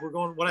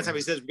one at a time.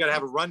 He says we got to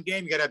have a run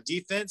game. You got to have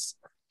defense,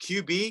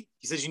 QB.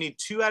 He says you need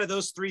 2 out of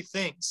those 3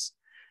 things.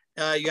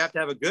 You have to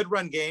have a good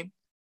run game.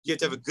 You have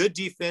to have a good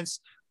defense,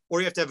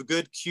 or you have to have a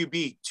good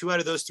QB. 2 out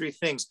of those 3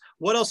 things.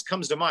 What else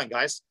comes to mind,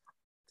 guys?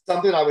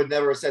 Something I would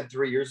never have said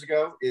 3 years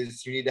ago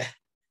is you need to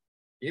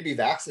be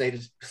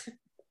vaccinated.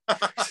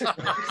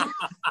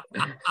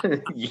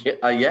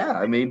 Yeah.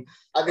 I mean,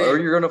 or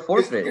you're going to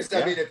forfeit.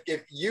 I mean,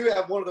 if you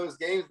have one of those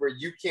games where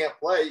you can't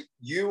play,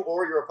 you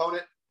or your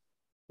opponent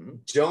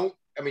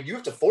you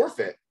have to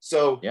forfeit.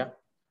 So, yeah.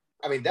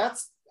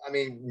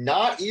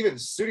 Not even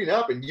suiting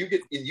up and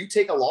you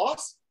take a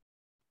loss.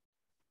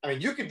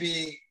 You could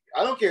be,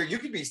 I don't care, you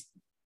could be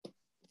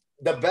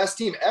the best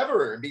team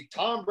ever and be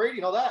Tom Brady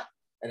and all that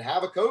and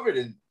have a COVID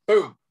and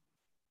boom,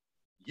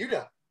 you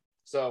done.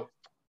 So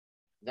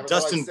never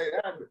thought I'd say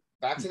that.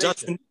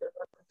 Vaccination.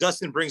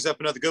 Dustin brings up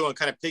another good one,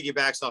 kind of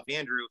piggybacks off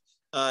Andrew.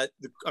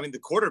 The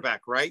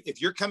quarterback, right?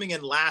 If you're coming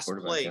in last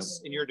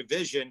place in your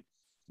division,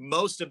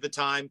 most of the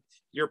time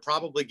you're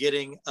probably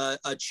getting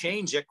a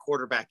change at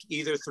quarterback,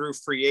 either through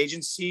free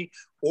agency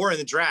or in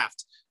the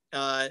draft.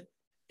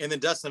 And then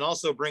Dustin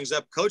also brings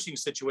up coaching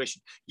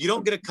situation. You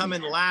don't get to come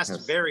in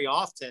last very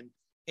often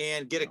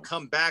and get to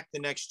come back the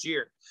next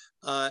year.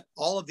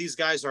 All of these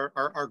guys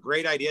are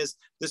great ideas.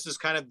 This is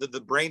kind of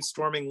the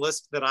brainstorming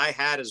list that I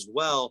had as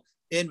well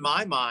in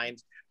my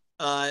mind,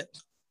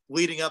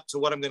 leading up to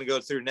what I'm going to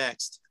go through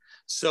next.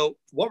 So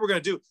what we're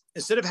going to do,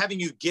 instead of having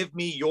you give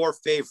me your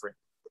favorite,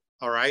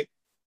 all right,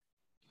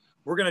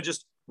 we're going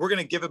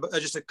to give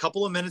just a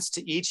couple of minutes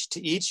to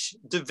each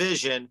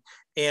division.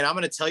 And I'm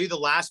going to tell you the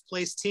last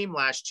place team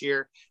last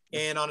year.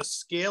 And on a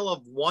scale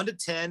of 1 to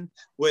 10,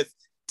 with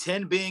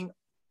 10 being,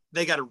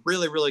 they got a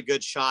really, really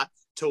good shot,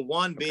 to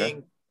 1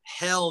 being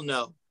hell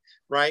no,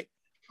 right?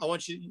 I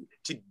want you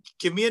to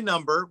give me a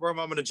number where I'm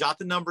going to jot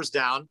the numbers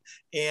down.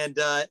 And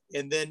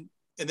then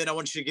I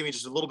want you to give me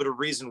just a little bit of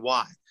reason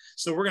why.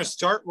 So we're going to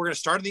start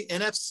in the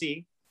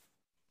NFC,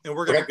 and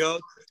we're going to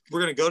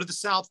go to the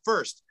South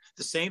first.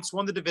 The Saints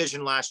won the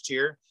division last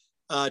year.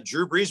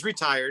 Drew Brees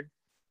retired.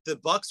 The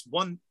Bucks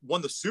won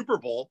the Super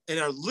Bowl and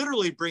are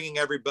literally bringing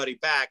everybody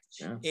back.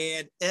 Yeah.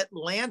 And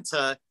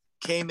Atlanta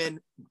came in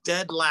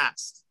dead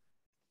last.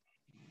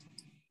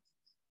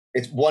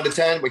 It's 1 to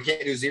 10. We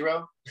can't do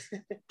 0.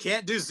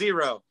 Can't do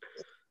 0.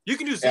 You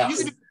can do 0. You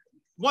can do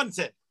 1 to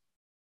 10.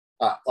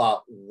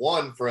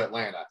 1 for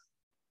Atlanta.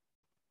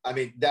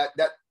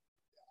 That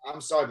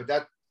I'm sorry,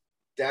 but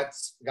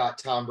that's got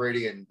Tom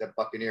Brady and the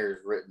Buccaneers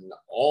written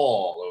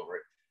all over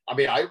it.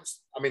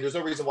 There's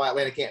no reason why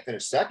Atlanta can't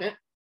finish second.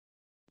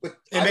 But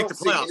and make the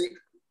playoffs.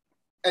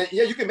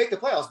 You can make the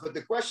playoffs, but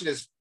the question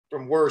is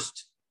from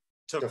worst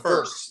to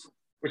first,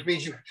 which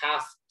means you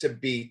have to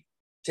beat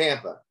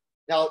Tampa.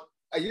 Now,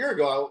 a year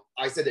ago,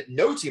 I said that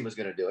no team was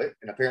going to do it,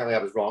 and apparently I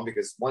was wrong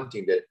because one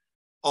team did it.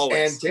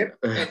 Always.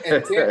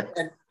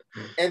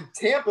 And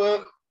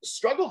Tampa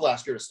struggled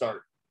last year to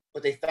start,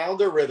 but they found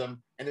their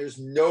rhythm, and there's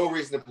no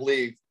reason to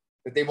believe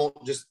that they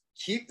won't just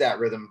keep that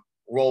rhythm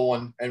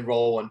rolling and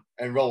rolling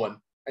and rolling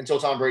until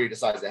Tom Brady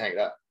decides to hang it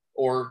up,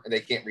 or they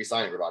can't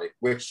re-sign everybody,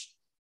 which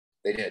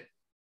they did.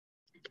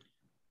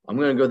 I'm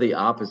going to go the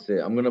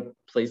opposite. I'm going to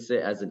place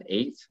it as an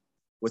 8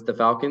 with the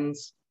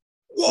Falcons.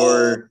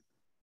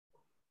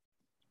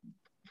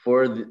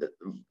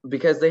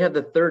 Because they had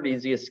the 3rd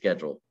easiest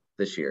schedule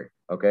this year.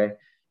 Okay.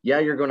 Yeah,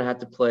 you're going to have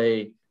to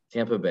play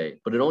Tampa Bay,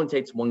 but it only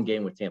takes 1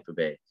 game with Tampa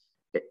Bay,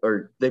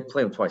 or they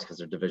play them twice because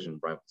they're division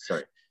rival.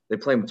 Sorry. They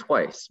play them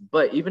twice,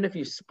 but even if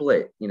you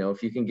split,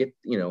 if you can get,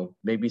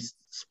 maybe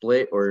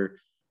split or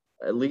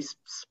at least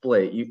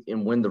split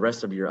and win the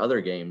rest of your other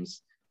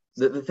games.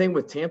 The thing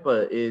with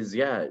Tampa is,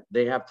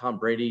 they have Tom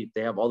Brady.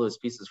 They have all those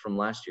pieces from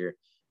last year.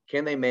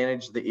 Can they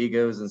manage the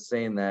egos and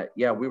saying that,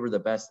 we were the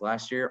best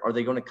last year? Are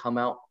they going to come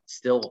out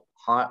still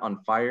hot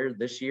on fire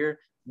this year?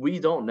 We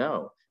don't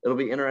know. It'll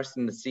be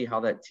interesting to see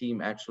how that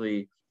team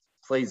actually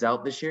plays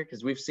out this year,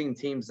 because we've seen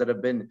teams that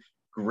have been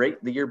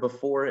great the year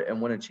before and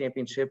win a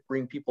championship,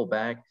 bring people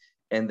back,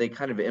 and they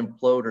kind of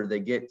implode, or they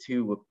get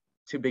too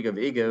big of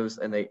egos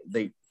and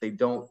they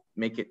don't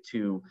make it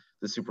to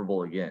the Super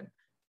Bowl again.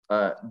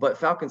 But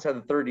Falcons had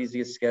the 3rd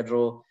easiest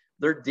schedule.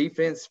 Their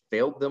defense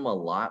failed them a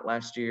lot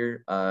last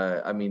year.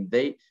 How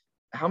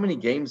many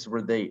games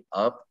were they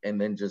up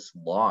and then just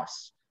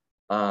lost?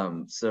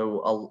 There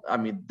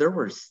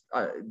was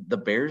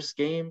the Bears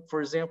game,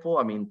 for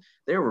example.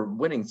 They were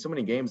winning so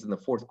many games in the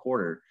 4th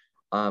quarter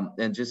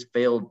and just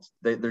failed.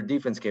 Their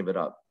defense gave it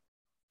up.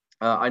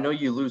 I know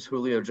you lose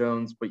Julio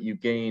Jones, but you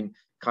gain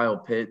Kyle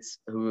Pitts,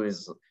 who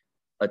is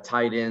a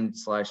tight end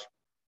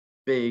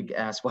 / big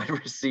ass wide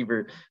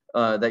receiver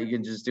that you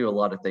can just do a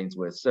lot of things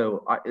with.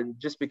 So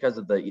just because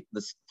of the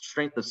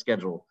strength of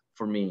schedule,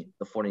 for me,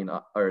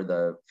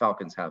 the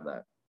Falcons have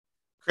that.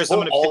 Chris,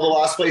 all the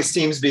last place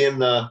teams being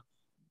the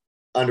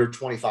under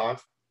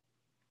 25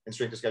 in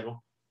strength of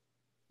schedule.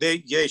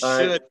 They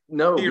should.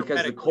 No,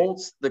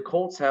 because the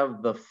Colts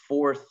have the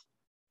 4th.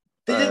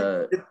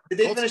 Did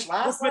they finish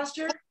last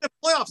year? The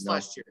playoffs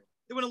last year.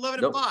 They went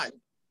 11-5.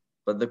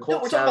 But the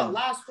Colts we're talking about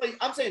last place.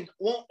 I'm saying,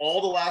 won't all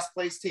the last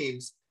place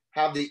teams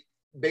have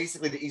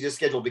basically the easiest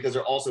schedule because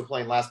they're also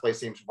playing last place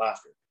teams from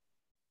last year?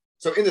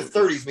 So in the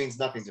 30s means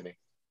nothing to me.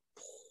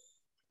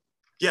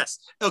 Yes.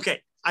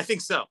 Okay. I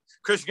think so.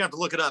 Chris, you're going to have to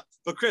look it up.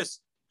 But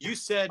Chris, you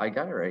said I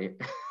got it right.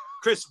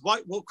 Chris,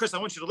 Chris, I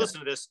want you to listen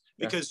to this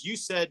because you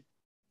said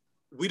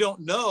we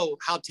don't know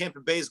how Tampa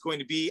Bay is going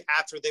to be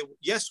after they.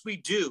 Yes, we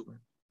do,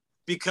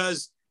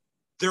 because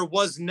there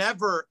was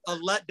never a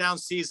letdown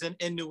season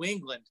in New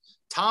England.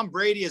 Tom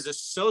Brady is a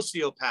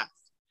sociopath.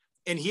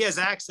 and he has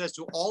access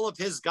to all of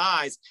his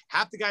guys.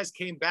 Half the guys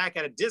came back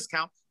at a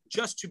discount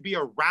just to be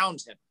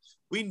around him.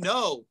 We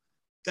know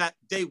that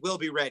they will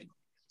be ready.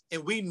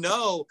 And we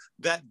know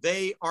that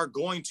they are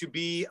going to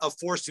be a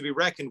force to be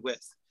reckoned with.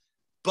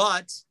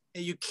 But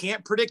you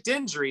can't predict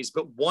injuries.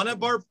 But one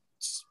of our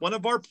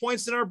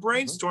points in our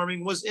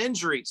brainstorming was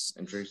injuries.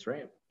 Injuries,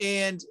 right?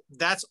 And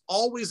that's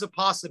always a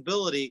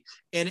possibility.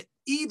 And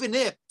even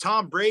if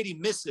Tom Brady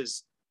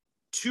misses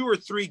 2 or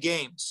 3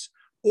 games,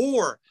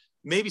 or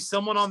maybe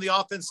someone on the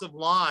offensive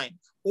line,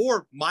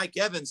 or Mike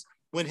Evans,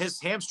 when his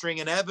hamstring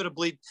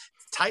inevitably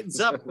tightens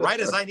up right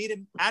as I need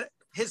him at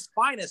his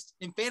finest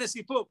in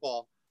fantasy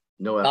football.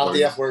 No F Not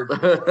the F word.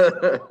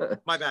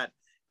 My bad.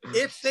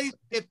 If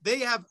they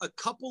have a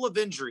couple of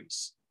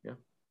injuries, yeah,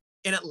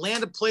 and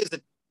Atlanta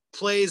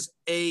plays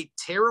a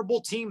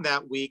terrible team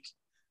that week,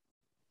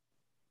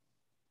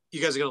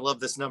 you guys are gonna love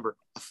this number,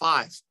 a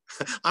 5.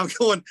 I'm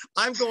going.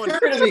 You're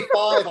gonna be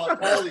 5 on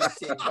all these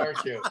teams,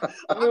 aren't you?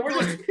 I mean, we're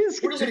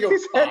just gonna go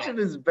he's 5. hedging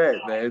his bet,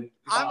 man.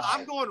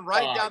 I'm going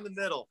right 5, down the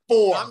middle.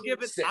 4. I'm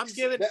giving 6.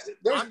 Atlanta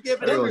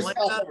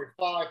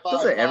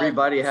Doesn't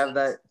everybody have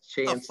that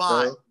chance? a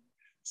 5.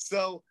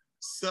 So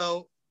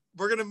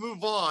we're gonna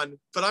move on.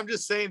 But I'm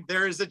just saying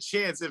there is a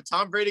chance if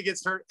Tom Brady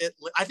gets hurt.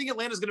 I think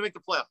Atlanta's gonna make the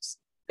playoffs.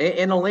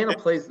 And Atlanta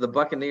plays the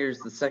Buccaneers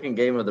the second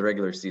game of the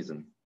regular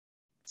season.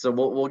 So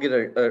we'll get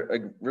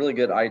a really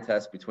good eye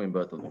test between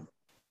both of them.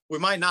 We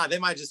might not. They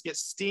might just get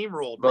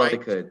steamrolled, Well, right? they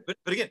could. But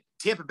again,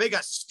 Tampa Bay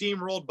got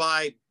steamrolled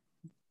by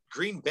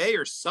Green Bay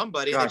or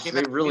somebody. Gosh,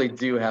 they really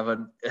do have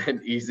an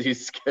easy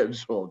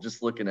schedule.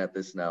 Just looking at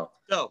this now.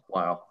 So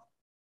wow.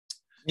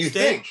 You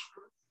think?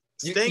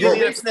 Staying in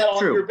the NFC.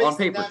 True.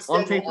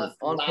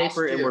 On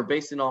paper, and we're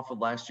basing off of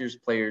last year's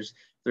players.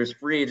 There's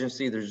free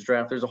agency, there's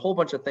draft, there's a whole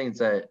bunch of things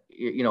that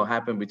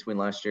happened between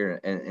last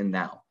year and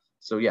now.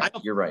 So yeah,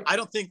 you're right. I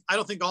don't think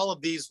all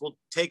of these will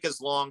take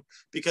as long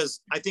because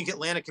I think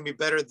Atlanta can be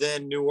better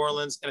than New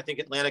Orleans, and I think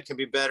Atlanta can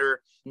be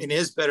better and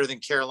is better than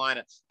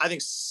Carolina. I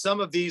think some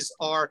of these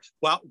are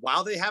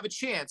while they have a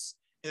chance,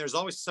 and there's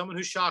always someone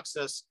who shocks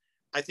us.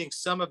 I think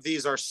some of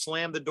these are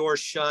slam the door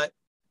shut,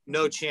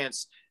 no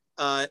chance.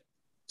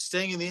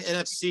 Staying in the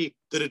NFC,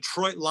 the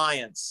Detroit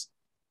Lions,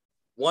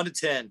 1 to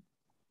 10.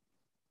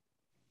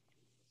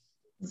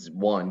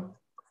 1.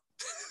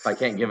 If I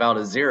can't give out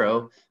a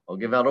 0, I'll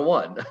give out a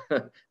 1.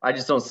 I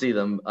just don't see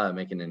them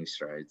making any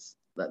strides.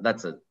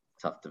 That's a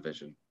tough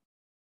division.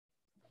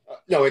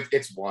 No,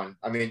 it's 1.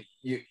 I mean,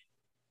 you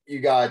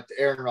got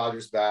Aaron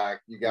Rodgers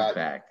back. You got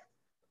back.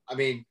 I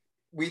mean,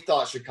 we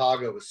thought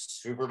Chicago was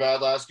super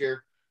bad last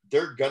year.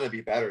 They're gonna be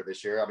better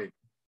this year. I mean,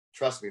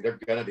 trust me, they're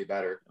gonna be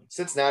better.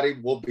 Cincinnati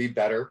will be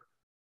better.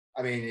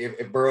 I mean,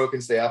 if Burrow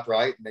can stay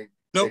upright, and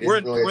we're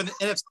in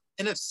the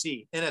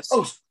NFC.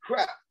 Oh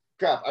crap!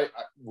 I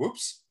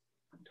whoops,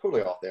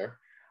 totally off there.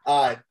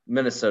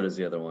 Minnesota's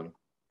the other one.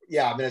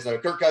 Yeah, Minnesota.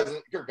 Kirk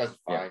Cousins fine.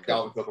 Yeah,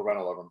 Dalvin Cook will run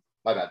all over him.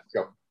 My bad.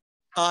 Go.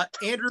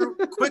 Andrew,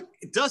 quick.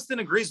 Dustin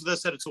agrees with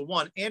us that it's a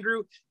 1.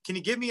 Andrew, can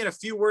you give me in a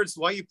few words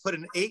why you put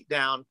an 8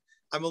 down?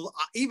 I'm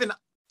even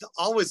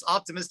always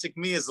optimistic.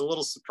 Me is a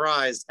little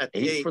surprised at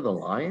the 8 for the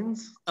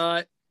Lions.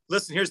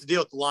 Listen, here's the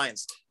deal with the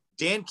Lions.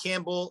 Dan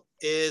Campbell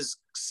is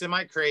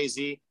semi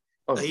crazy.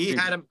 Oh, he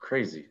had him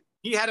crazy.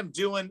 He had him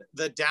doing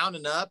the down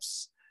and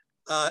ups.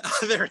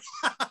 There.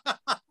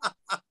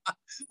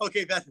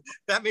 Okay,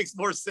 that makes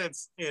more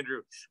sense,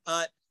 Andrew.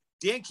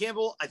 Dan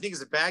Campbell, I think,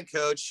 is a bad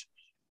coach.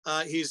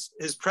 His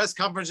press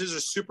conferences are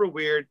super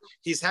weird.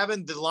 He's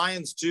having the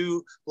Lions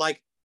do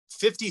like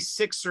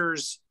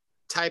 56ers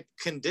type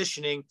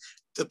conditioning.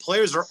 The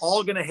players are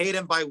all going to hate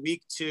him by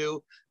week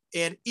 2.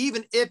 And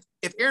even if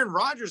Aaron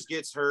Rodgers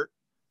gets hurt,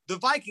 the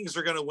Vikings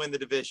are going to win the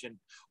division.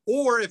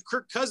 Or if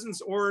Kirk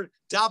Cousins or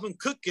Dalvin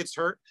Cook gets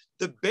hurt,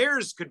 the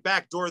Bears could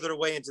backdoor their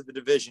way into the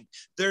division.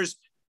 There's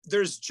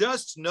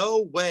just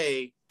no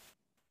way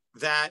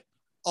that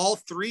all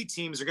 3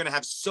 teams are going to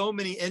have so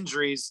many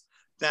injuries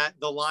that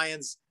the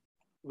Lions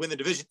win the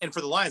division. And for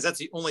the Lions, that's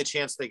the only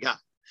chance they got.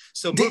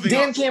 So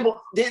Dan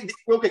Campbell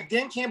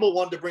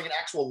wanted to bring an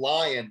actual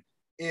lion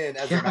in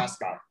as a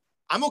mascot.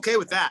 I'm okay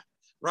with that.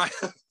 Right.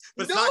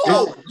 But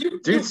you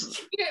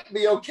can't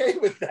be okay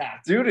with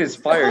that. Dude is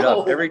fired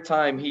up every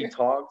time he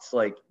talks.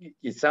 Like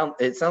it sounds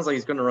like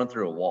he's going to run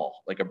through a wall,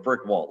 like a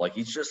brick wall. Like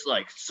he's just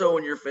like so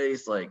in your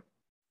face. Like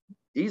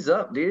ease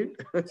up, dude.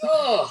 Yeah.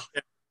 All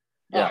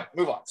right,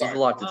 move on. There's a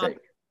lot to take.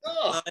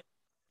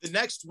 The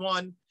next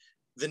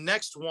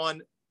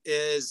one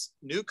is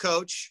new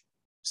coach,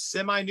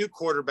 semi-new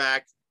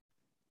quarterback,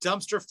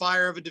 dumpster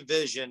fire of a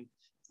division,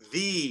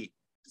 the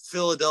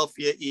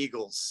Philadelphia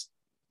Eagles.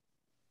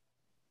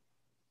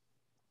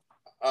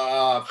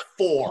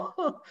 4.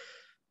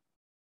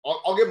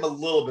 I'll give them a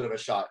little bit of a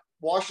shot.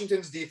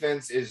 Washington's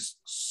defense is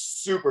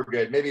super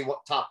good, maybe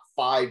top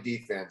 5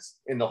 defense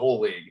in the whole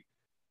league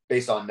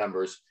based on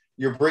numbers.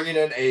 You're bringing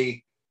in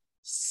a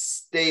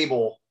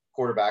stable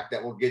quarterback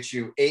that will get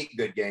you 8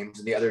 good games,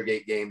 and the other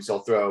 8 games he'll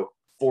throw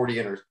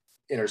 40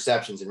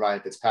 interceptions in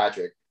Ryan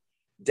Fitzpatrick.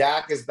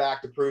 Dak is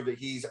back to prove that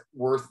he's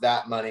worth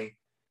that money.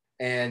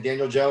 and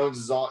Daniel Jones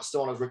is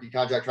still on his rookie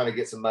contract trying to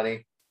get some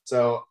money.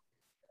 So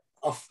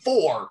a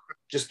 4,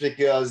 just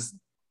because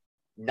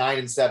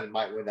 9-7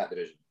 might win that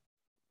division.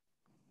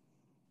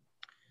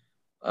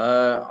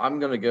 I'm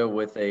gonna go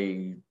with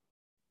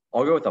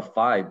I'll go with a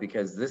 5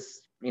 because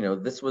this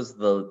was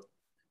the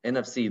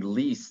NFC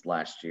least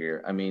last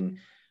year. I mean,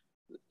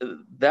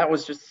 that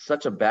was just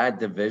such a bad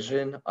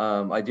division.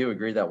 I do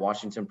agree that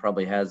Washington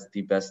probably has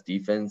the best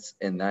defense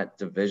in that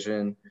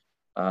division.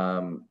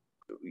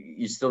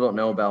 You still don't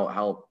know about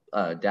how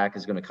Dak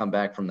is going to come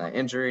back from that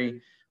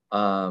injury.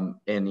 And,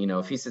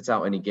 if he sits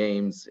out any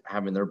games,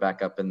 having their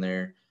backup in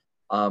there.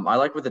 I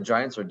like what the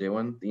Giants are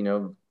doing.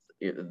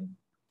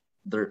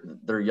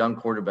 Their young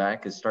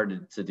quarterback has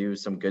started to do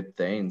some good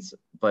things,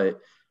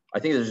 but I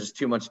think there's just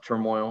too much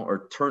turmoil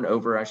or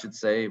turnover, I should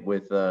say,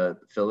 with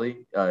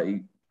Philly.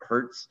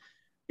 Hurts,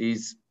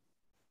 he's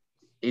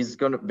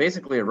going to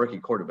basically a rookie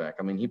quarterback.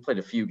 I mean, he played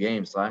a few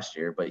games last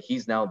year, but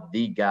he's now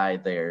the guy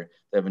there.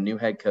 They have a new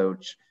head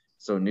coach,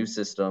 so a new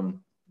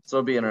system. So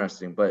it'll be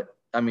interesting. But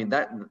I mean,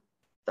 that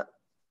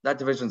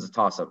division's a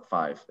toss-up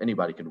 5.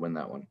 Anybody could win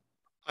that one.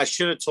 I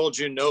should have told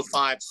you no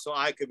 5s, so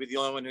I could be the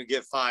only one who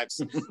give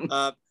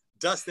 5s.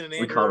 Dustin and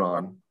Andrew, we caught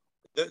on.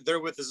 They're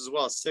with us as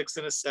well. 6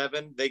 and a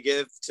 7 they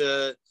give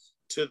to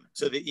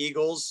the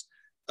Eagles.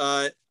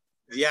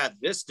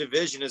 This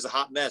division is a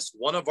hot mess.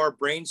 One of our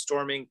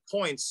brainstorming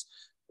points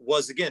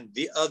was, again,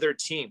 the other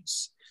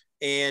teams.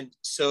 And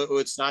so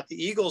it's not the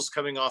Eagles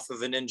coming off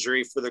of an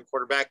injury for their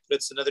quarterback, but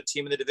it's another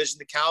team in the division,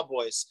 the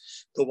Cowboys.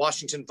 The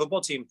Washington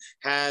football team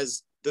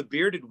has the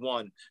bearded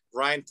one,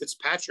 Ryan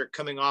Fitzpatrick,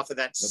 coming off of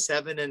that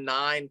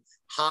 7-9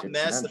 hot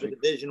mess of a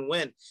division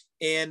win.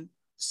 And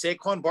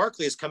Saquon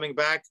Barkley is coming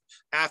back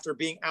after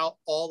being out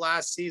all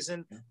last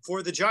season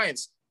for the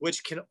Giants,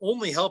 which can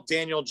only help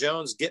Daniel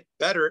Jones get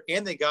better.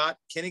 And they got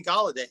Kenny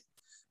Golladay.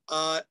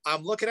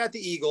 I'm looking at the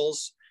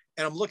Eagles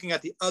and I'm looking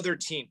at the other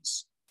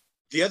teams.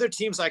 The other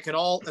teams, I can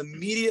all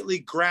immediately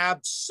grab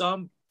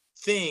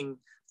something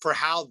for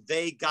how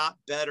they got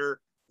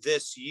better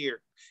this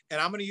year. And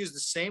I'm going to use the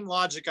same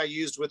logic I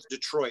used with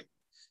Detroit.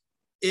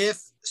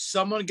 If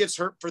someone gets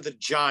hurt for the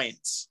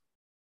Giants,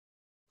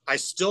 I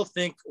still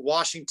think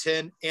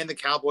Washington and the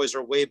Cowboys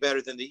are way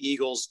better than the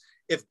Eagles.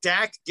 If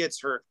Dak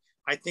gets hurt,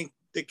 I think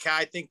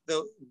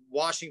the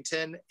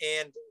Washington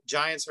and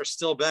Giants are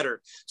still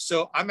better.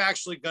 So I'm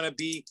actually going to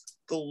be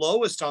the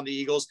lowest on the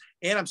Eagles.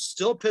 And I'm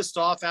still pissed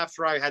off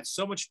after I had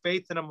so much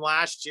faith in them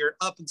last year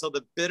up until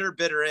the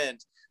bitter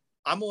end.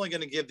 I'm only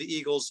going to give the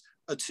Eagles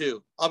a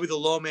 2. I'll be the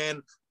low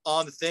man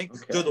on the thing.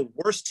 Okay. They're the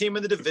worst team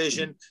in the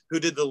division who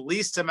did the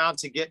least amount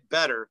to get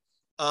better.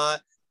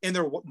 And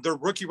their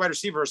rookie wide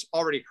receiver is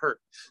already hurt.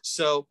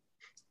 So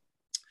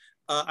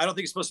I don't think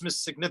he's supposed to miss a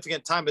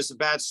significant time, but it's a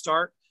bad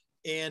start.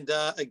 And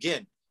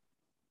again,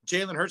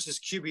 Jalen Hurts'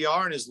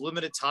 QBR in his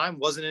limited time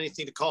wasn't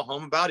anything to call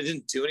home about. He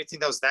didn't do anything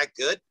that was that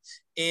good.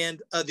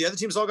 And the other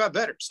teams all got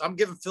better. So I'm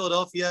giving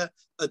Philadelphia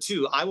a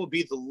 2. I will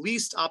be the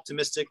least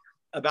optimistic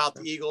about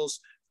the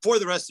Eagles for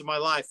the rest of my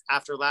life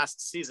after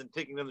last season,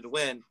 picking them to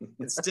win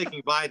and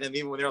sticking by them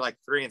even when they're like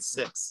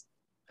 3-6.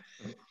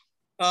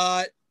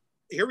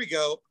 Here we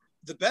go.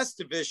 The best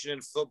division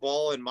in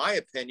football, in my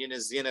opinion,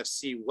 is the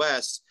NFC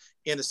West.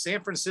 And the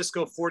San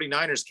Francisco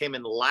 49ers came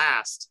in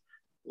last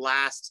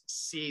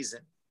season.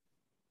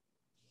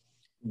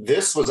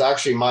 This was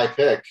actually my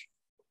pick,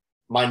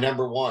 my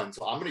number 1.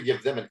 So I'm going to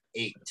give them an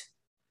 8.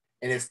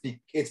 And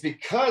it's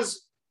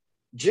because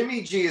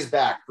Jimmy G is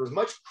back. For as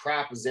much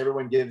crap as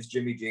everyone gives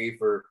Jimmy G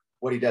for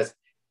what he does,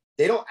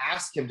 they don't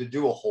ask him to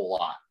do a whole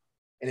lot.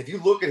 And if you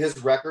look at his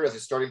record as a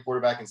starting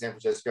quarterback in San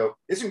Francisco,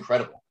 it's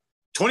incredible.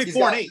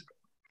 24-8.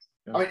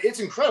 I mean, it's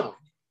incredible.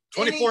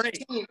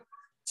 24-8.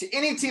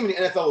 Any team in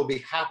the NFL will be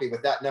happy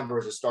with that number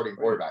as a starting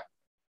quarterback.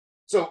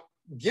 So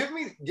give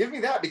me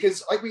that,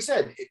 because like we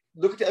said,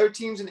 look at the other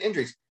teams and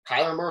injuries.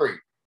 Kyler Murray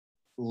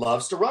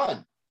loves to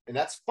run, and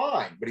that's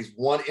fine, but he's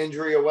one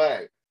injury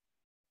away.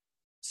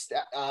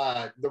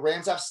 The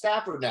Rams have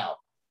Stafford now.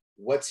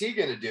 What's he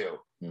going to do?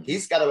 Mm-hmm.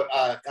 He's got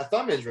a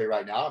thumb injury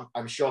right now.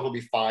 I'm sure he'll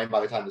be fine by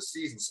the time the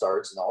season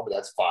starts and all, but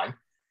that's fine.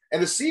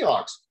 And the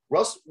Seahawks,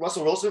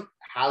 Russell Wilson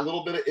had a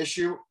little bit of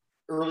issue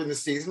early in the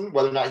season,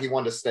 whether or not he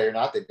wanted to stay or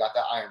not. They've got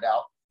that ironed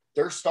out.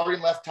 Their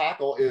starting left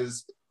tackle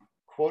is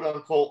quote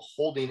unquote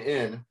holding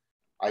in.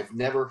 I've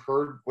never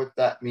heard what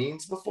that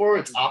means before.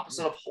 It's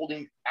opposite of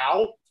holding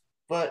out,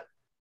 but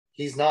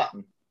he's not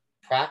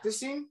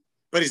practicing.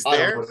 But he's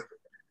there.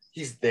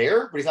 He's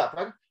there, but he's not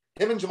practicing.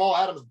 Him and Jamal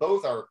Adams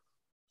both are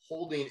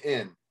holding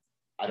in.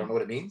 I don't know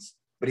what it means,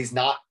 but he's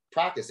not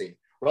practicing.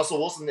 Russell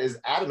Wilson is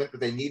adamant that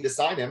they need to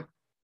sign him,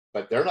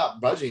 but they're not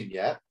budging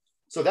yet.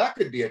 So that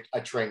could be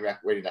a train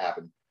wreck waiting to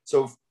happen.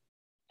 So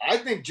I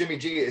think Jimmy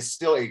G is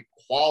still a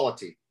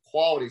quality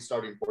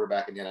starting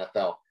quarterback in the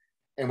NFL.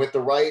 And with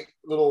the right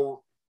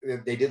little,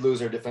 they did lose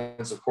their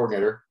defensive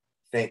coordinator.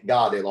 Thank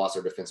God they lost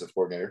their defensive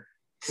coordinator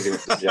because he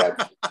went to the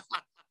Jags.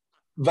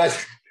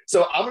 But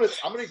so I'm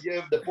gonna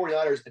give the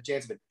 49ers a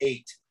chance of an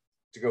 8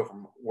 to go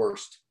from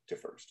worst to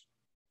first.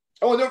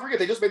 Oh, and don't forget,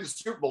 they just made the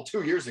Super Bowl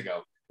 2 years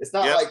ago. It's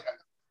not like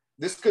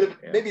This could have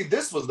maybe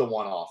this was the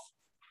one-off.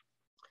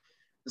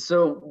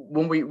 So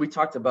when we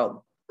talked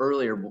about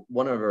earlier,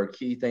 one of our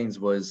key things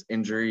was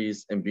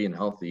injuries and being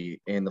healthy.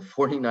 And the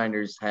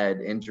 49ers had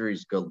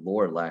injuries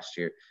galore last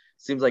year.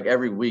 Seems like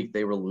every week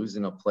they were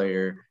losing a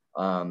player.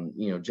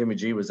 Jimmy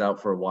G was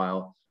out for a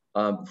while.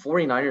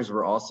 49ers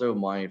were also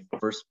my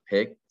first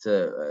pick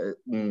to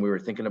when we were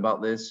thinking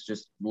about this,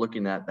 just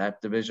looking at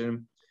that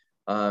division,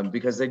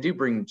 because they do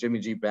bring Jimmy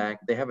G back.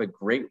 They have a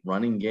great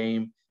running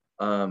game.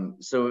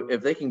 So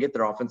if they can get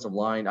their offensive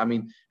line, I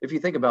mean, if you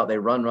think about it, they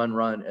run,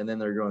 and then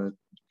they're going to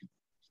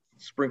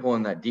sprinkle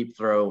in that deep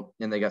throw,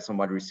 and they got some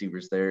wide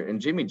receivers there. And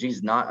Jimmy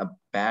G's not a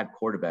bad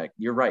quarterback.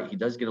 You're right. He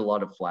does get a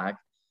lot of flack,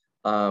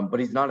 but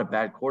he's not a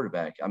bad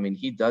quarterback. I mean,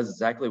 he does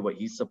exactly what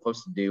he's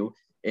supposed to do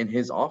in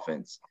his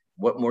offense.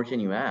 What more can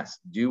you ask?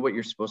 Do what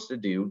you're supposed to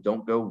do.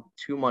 Don't go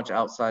too much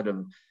outside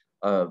of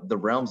the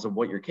realms of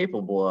what you're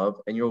capable of,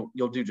 and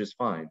you'll do just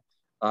fine.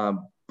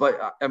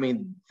 But I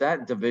mean,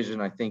 that division,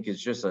 I think, is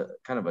just a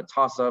kind of a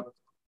toss-up.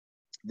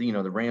 The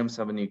Rams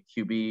have a new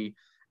QB.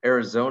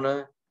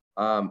 Arizona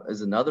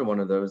is another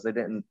one of those. They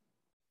didn't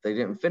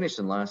finish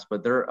in last,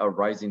 but they're a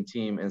rising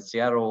team. And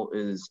Seattle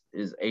is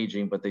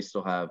aging, but they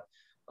still have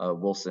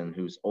Wilson,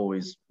 who's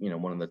always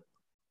one of the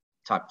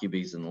top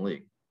QBs in the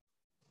league.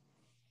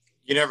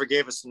 You never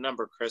gave us a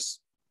number, Chris.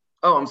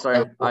 Oh, I'm sorry.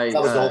 That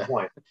was the whole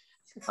point.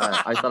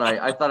 I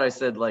thought I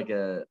said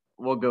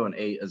we'll go an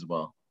 8 as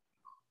well.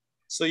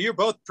 So you're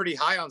both pretty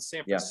high on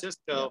San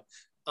Francisco.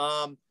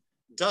 Yeah.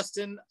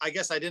 Dustin, I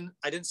guess I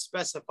didn't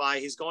specify.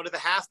 He's going to the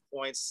half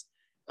points.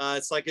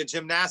 It's like a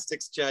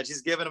gymnastics judge.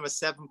 He's giving him a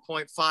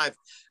 7.5.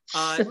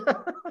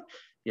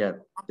 Yeah,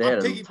 they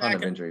had a ton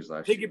of injuries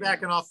last year.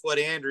 Piggybacking off what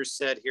Andrew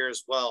said here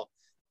as well.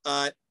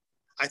 I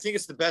think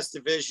it's the best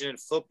division in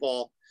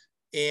football.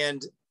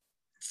 And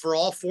for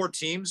all 4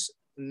 teams,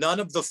 none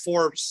of the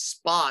 4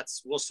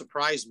 spots will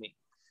surprise me,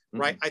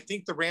 right? I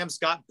think the Rams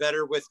got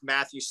better with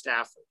Matthew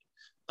Stafford.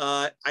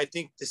 I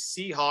think the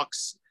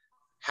Seahawks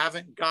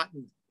haven't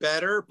gotten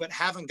better, but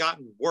haven't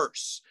gotten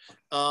worse.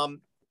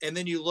 And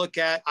then you look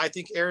at, I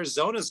think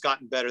Arizona's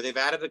gotten better. They've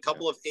added a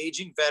couple of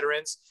aging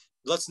veterans.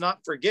 Let's not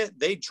forget,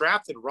 they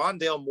drafted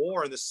Rondale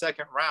Moore in the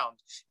 2nd round,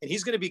 and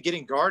he's going to be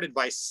getting guarded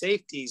by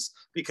safeties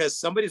because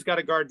somebody's got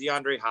to guard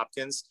DeAndre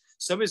Hopkins.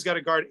 Somebody's got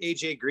to guard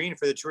AJ Green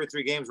for the 2 or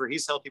 3 games where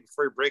he's healthy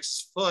before he breaks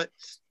his foot.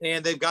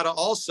 And they've got to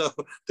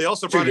they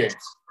also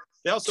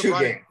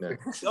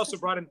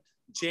brought in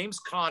James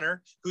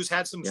Conner, who's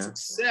had some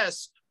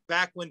success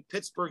back when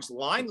Pittsburgh's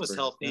line was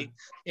healthy.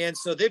 Yeah. And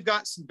so they've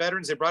got some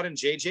veterans. They brought in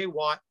JJ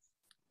Watt.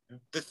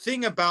 The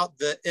thing about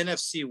the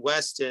NFC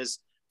West is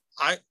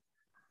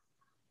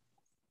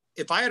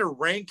if I had to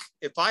rank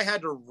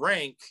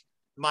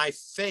my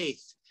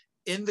faith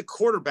in the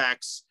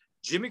quarterbacks,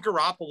 Jimmy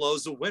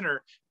Garoppolo's a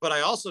winner, but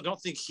I also don't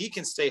think he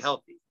can stay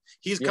healthy.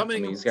 He's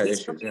coming in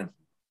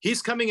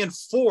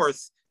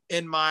 4th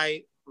in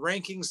my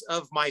rankings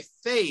of my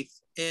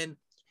faith in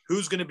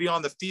who's going to be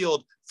on the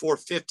field for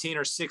 15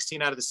 or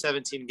 16 out of the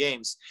 17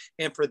 games.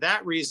 And for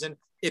that reason,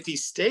 if he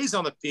stays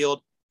on the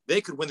field,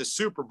 they could win the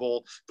Super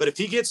Bowl. But if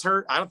he gets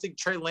hurt, I don't think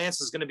Trey Lance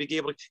is going to be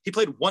able to. He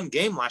played 1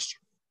 game last year.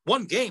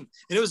 1 game.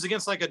 And it was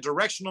against like a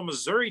directional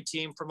Missouri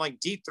team from like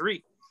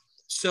D3.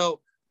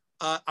 So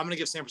I'm going to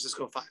give San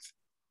Francisco a 5.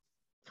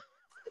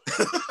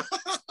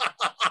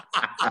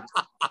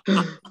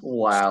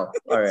 Wow.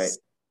 All right.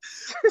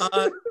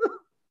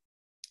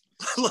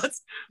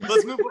 Let's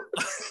move.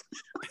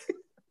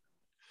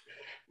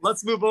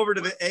 Let's move over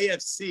to the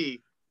AFC.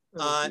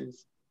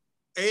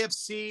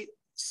 AFC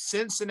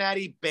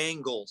Cincinnati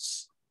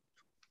Bengals.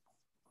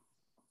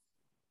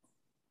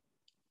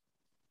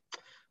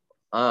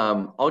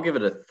 I'll give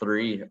it a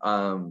 3.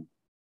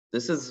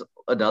 This is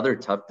another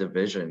tough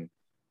division.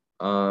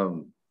 I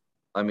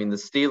mean, the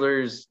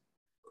Steelers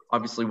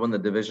obviously won the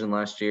division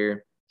last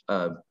year.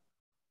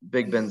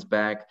 Big Ben's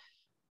back.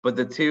 But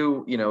the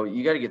 2,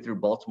 you got to get through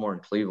Baltimore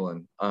and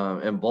Cleveland.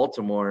 And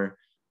Baltimore,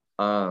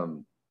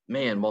 Baltimore,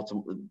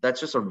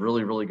 that's just a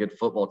really, really good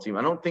football team.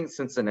 I don't think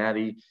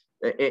Cincinnati,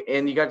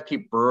 and you got to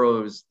keep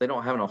Burrows. They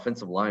don't have an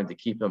offensive line to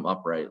keep him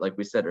upright. Like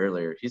we said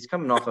earlier, he's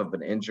coming off of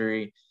an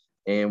injury,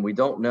 and we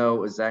don't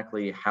know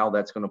exactly how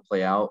that's going to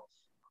play out.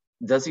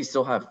 Does he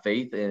still have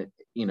faith in,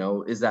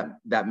 is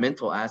that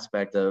mental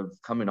aspect of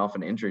coming off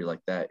an injury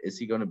like that? Is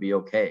he going to be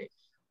okay?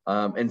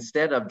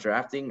 Instead of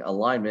drafting a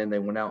lineman, they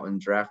went out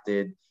and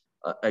drafted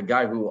a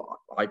guy who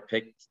I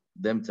picked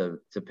them to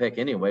pick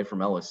anyway from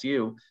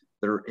LSU.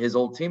 They're his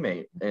old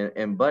teammate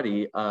and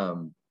buddy.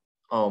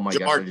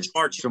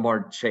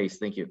 Jamar Chase.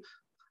 Thank you.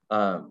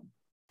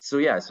 So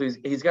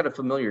he's got a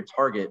familiar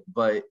target,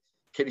 but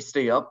can he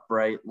stay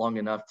upright long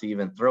enough to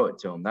even throw it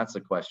to him? That's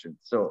the question.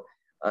 So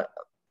a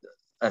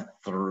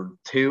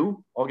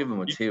 2, I'll give him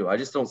a 2. I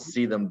just don't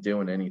see them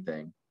doing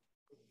anything.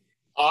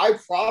 I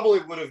probably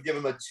would have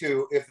given them a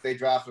 2 if they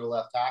drafted a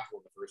left tackle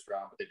in the 1st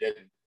round, but they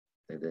didn't.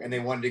 And they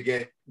wanted to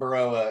get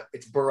Burrow.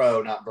 It's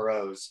Burrow, not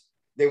Burrows.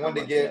 They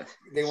wanted to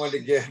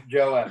give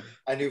Joe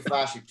a new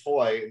flashy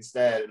toy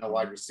instead and a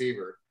wide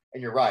receiver.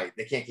 And you're right,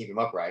 they can't keep him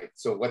upright.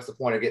 So what's the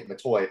point of getting the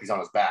toy if he's on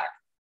his back?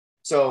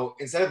 So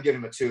instead of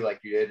giving him a 2 like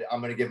you did, I'm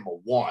going to give him a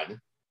 1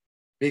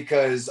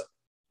 because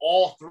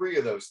all 3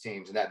 of those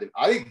teams in that,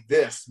 I think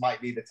this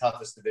might be the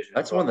toughest division.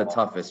 That's one of the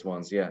toughest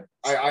ones. Yeah.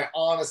 I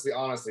honestly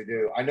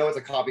do. I know it's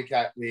a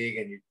copycat league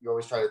and you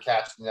always try to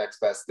catch the next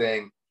best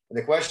thing. And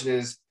the question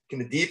is, can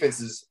the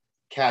defenses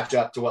catch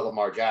up to what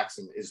Lamar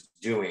Jackson is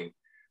doing?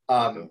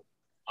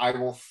 I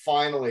will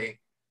finally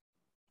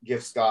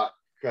give Scott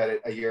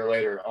credit a year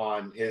later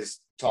on his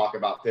talk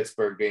about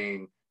Pittsburgh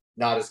being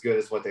not as good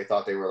as what they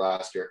thought they were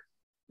last year.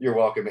 You're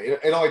welcome. It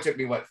only took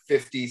me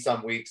 50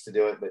 some weeks to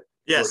do it, but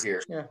yes, we're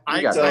here. Yeah,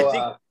 I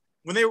think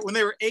when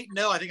they were 8-0,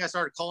 I think I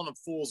started calling them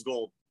fool's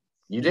gold.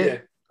 You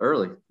did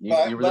early. You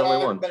were the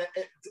only one. But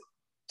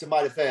to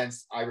my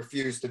defense, I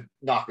refused to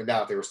knock them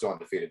down if they were still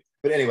undefeated.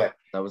 But anyway,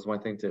 that was my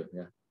thing too.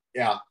 Yeah.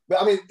 Yeah, but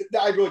I mean,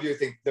 I really do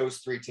think those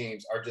 3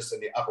 teams are just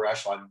in the upper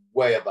echelon,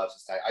 way above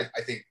Cincinnati.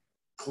 I think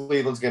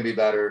Cleveland's going to be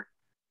better.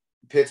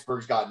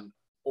 Pittsburgh's gotten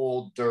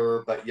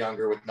older but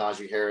younger with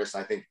Najee Harris.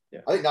 I think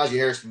Najee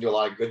Harris can do a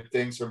lot of good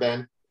things for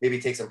Ben. Maybe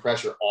take some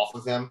pressure off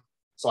of him.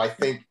 So I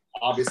think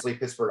obviously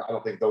Pittsburgh, I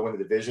don't think they'll win the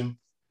division,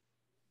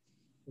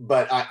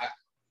 but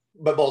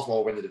Baltimore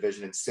will win the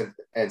division, and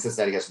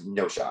Cincinnati has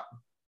no shot.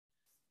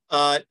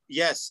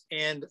 Yes,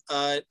 and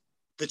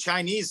the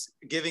Chinese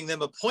giving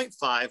them a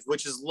 0.5,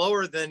 which is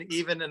lower than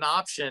even an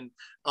option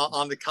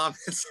on the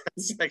comments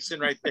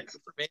section right there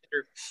for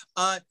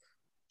Andrew.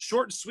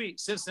 Short and sweet.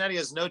 Cincinnati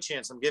has no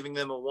chance. I'm giving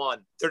them a 1.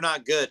 They're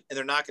not good, and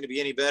they're not going to be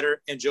any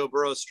better. And Joe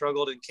Burrow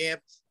struggled in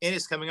camp, and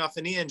he's coming off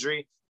a knee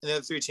injury, and the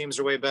other 3 teams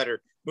are way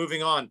better.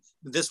 Moving on.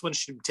 This one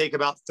should take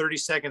about 30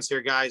 seconds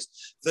here, guys.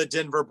 The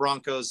Denver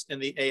Broncos in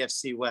the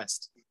AFC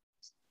West.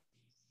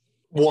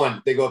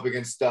 1. They go up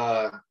against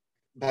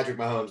Patrick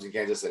Mahomes in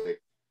Kansas City.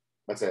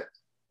 That's it.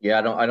 Yeah,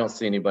 I don't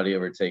see anybody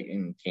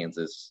overtaking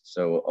Kansas,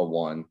 so a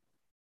 1.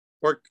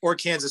 Or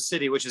Kansas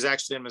City, which is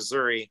actually in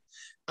Missouri.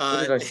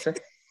 What did I say?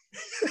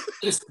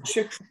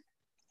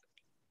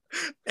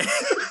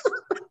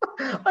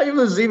 I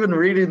was even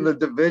reading the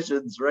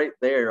divisions right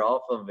there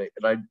off of it,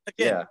 and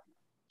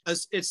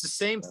it's the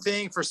same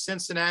thing for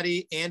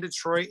Cincinnati and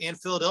Detroit and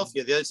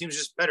Philadelphia. The other team's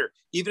just better.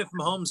 Even if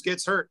Mahomes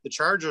gets hurt, the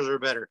Chargers are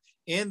better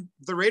and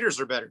the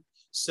Raiders are better.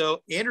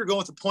 So Andrew going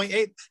with the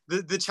 0.8.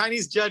 The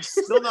Chinese judge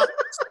still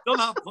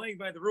not playing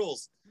by the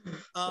rules.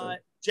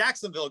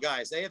 Jacksonville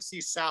guys,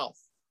 AFC South.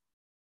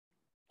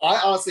 I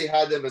honestly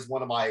had them as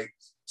one of my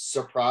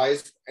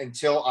surprise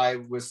until I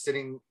was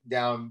sitting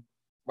down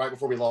right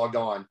before we logged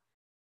on,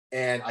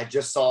 and I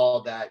just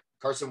saw that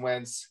Carson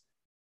Wentz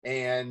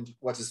and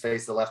what's his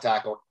face, the left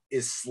tackle,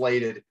 is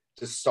slated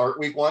to start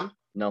week 1.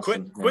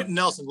 Quentin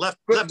Nelson, left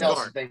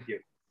guard. Thank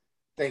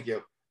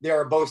you. They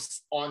are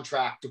both on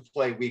track to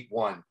play week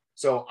 1.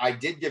 So I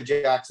did give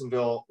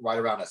Jacksonville right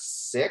around a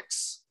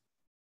 6,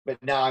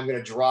 but now I'm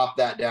going to drop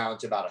that down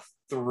to about a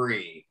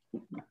 3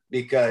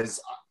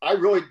 because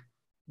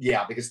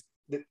because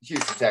the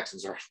Houston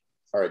Texans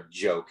are a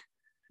joke.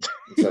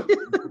 So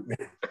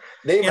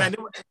I didn't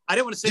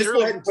want to say just it go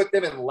earlier. ahead and put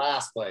them in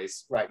last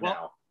place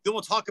now. Then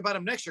we'll talk about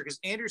them next year because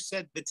Andrew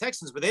said the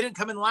Texans, but they didn't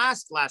come in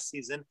last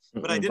season.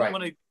 But I didn't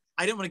want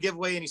to give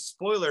away any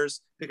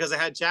spoilers because I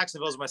had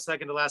Jacksonville as my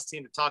second to last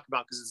team to talk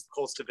about because it's the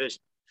Colts division.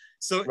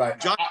 So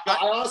John,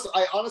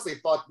 I honestly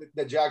thought that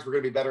the Jags were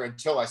going to be better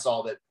until I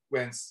saw that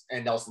Wentz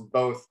and Nelson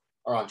both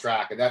are on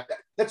track, and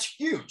that's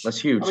huge. That's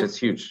huge. I mean, that's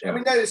huge. Yeah. I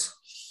mean, that is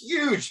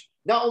huge,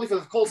 not only for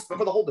the Colts but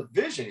for the whole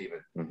division even.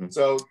 Mm-hmm.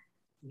 So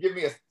give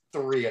me a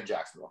 3 on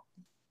Jacksonville.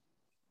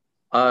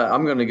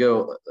 I'm going to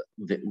go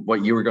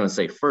what you were going to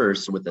say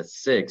first with a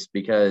 6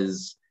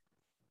 because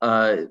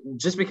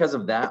just because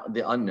of that,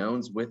 the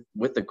unknowns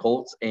with the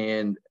Colts,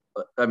 and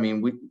I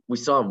mean we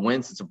saw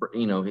Wentz.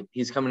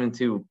 He's coming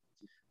into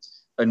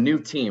a new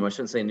team. I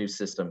shouldn't say a new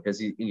system because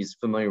he's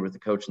familiar with the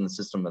coach and the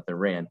system that they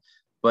ran.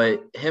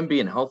 But him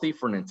being healthy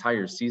for an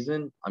entire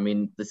season, I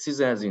mean, the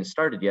season hasn't even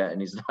started yet,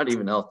 and he's not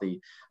even healthy.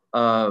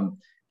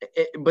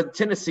 But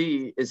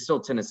Tennessee is still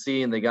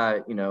Tennessee, and they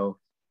got,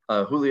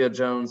 Julio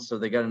Jones, so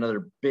they got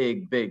another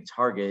big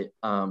target.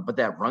 But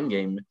that run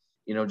game,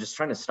 just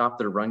trying to stop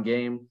their run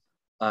game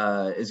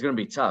is going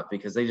to be tough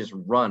because they just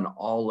run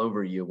all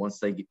over you once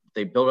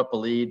they build up a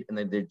lead, and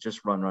then they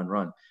just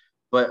run.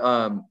 But,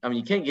 I mean,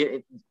 you can't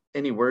get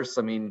any worse.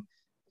 I mean,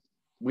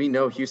 we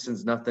know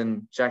Houston's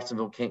nothing.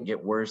 Jacksonville can't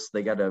get worse.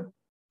 They got a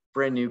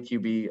brand new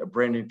QB, a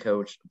brand new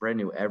coach, brand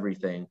new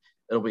everything.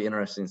 It'll be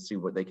interesting to see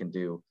what they can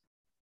do.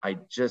 I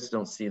just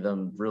don't see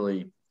them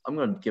really. I'm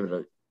going to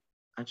do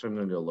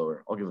a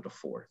lower. I'll give it a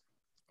 4.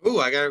 Ooh,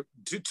 I got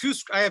two.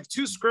 I have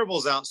 2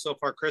 scribbles out so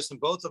far, Chris, and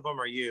both of them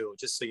are you,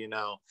 just so you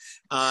know.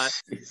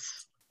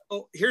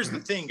 Here's the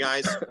thing,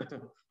 guys.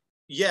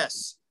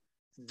 Yes,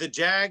 the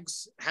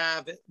Jags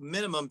have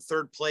minimum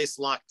 3rd place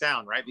locked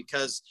down, right?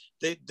 Because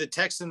the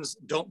Texans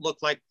don't look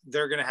like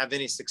they're going to have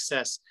any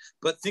success.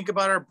 But think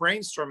about our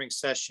brainstorming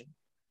session.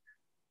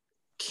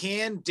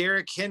 Can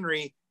Derrick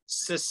Henry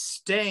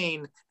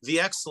sustain the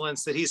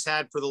excellence that he's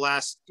had for the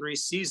last 3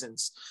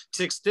 seasons?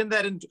 To extend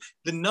that into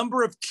the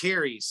number of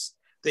carries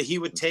that he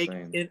would take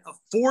in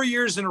 4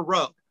 years in a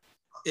row,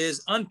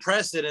 is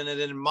unprecedented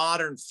in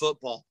modern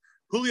football.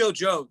 Julio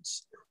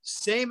Jones,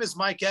 same as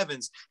Mike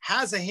Evans,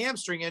 has a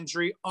hamstring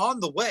injury on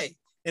the way,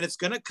 and it's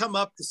going to come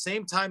up the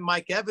same time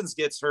Mike Evans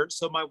gets hurt.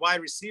 So my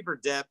wide receiver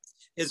depth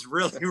is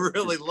really,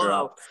 really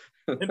low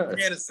in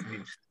fantasy.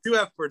 2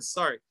 F words,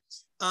 sorry.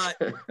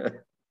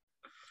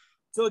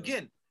 So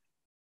again,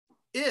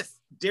 if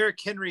Derrick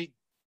Henry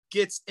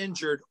gets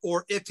injured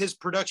or if his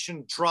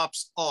production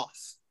drops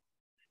off,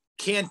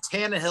 can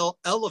Tannehill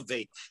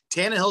elevate?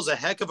 Tannehill's a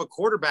heck of a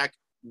quarterback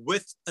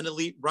with an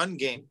elite run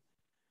game.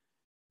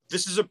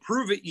 This is a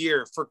prove-it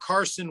year for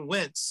Carson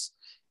Wentz.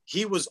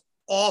 He was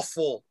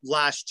awful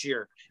last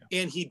year,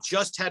 and he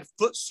just had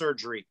foot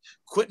surgery.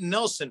 Quentin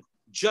Nelson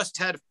just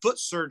had foot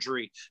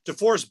surgery.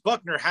 DeForest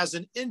Buckner has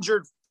an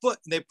injured foot,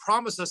 and they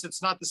promise us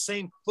it's not the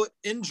same foot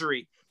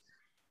injury.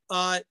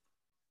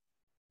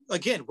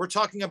 Again, we're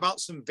talking about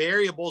some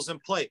variables in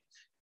play.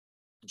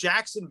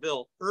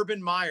 Jacksonville,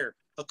 Urban Meyer,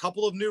 a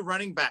couple of new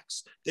running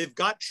backs. They've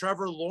got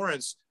Trevor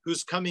Lawrence,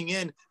 who's coming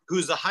in,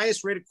 who's the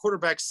highest rated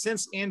quarterback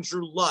since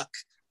Andrew Luck.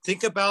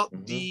 Think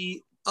about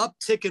the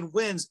uptick in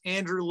wins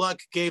Andrew Luck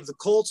gave the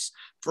Colts.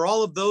 For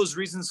all of those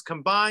reasons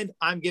combined,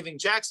 I'm giving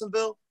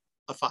Jacksonville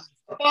a 5.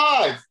 A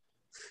 5.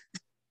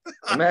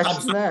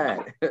 Imagine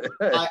that.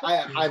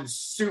 I'm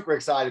super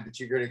excited that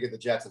you're going to give the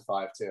Jets a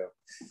 5 too.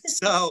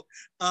 So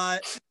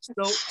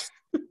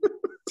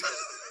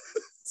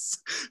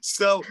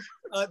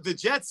the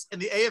Jets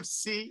and the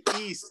AFC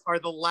East are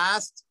the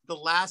last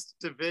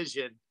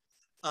division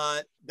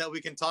that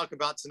we can talk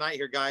about tonight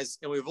here, guys.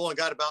 And we've only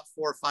got about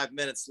 4 or 5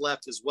 minutes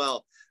left as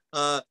well.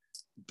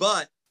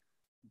 But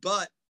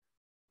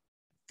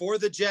for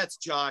the Jets,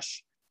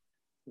 Josh,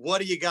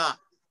 what do you got?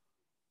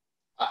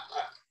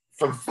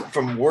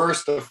 From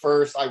worst to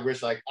first, I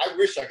wish I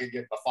could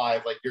give a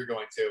 5 like you're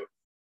going to.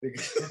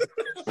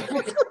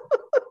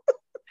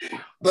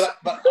 but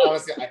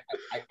honestly,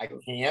 I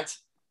can't.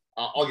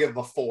 I'll give him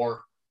a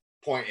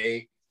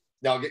 4.8.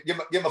 No, give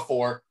him a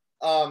 4.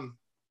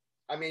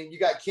 I mean, you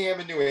got Cam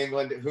in New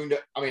England.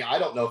 I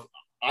don't know.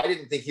 I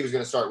didn't think he was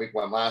going to start week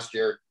 1 last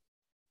year.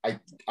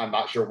 I'm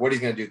not sure what he's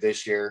going to do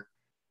this year.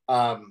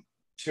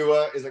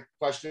 Tua is a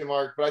question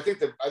mark, but I think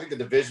the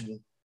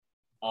division,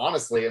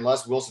 honestly,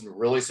 unless Wilson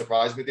really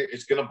surprised me,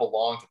 it's going to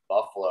belong to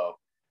Buffalo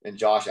and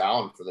Josh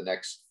Allen for the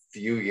next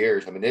few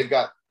years. I mean, they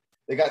got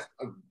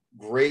a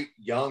great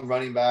young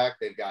running back.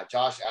 They've got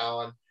Josh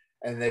Allen,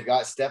 and they've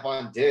got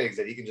Stephon Diggs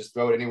that he can just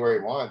throw it anywhere he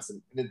wants.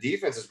 And the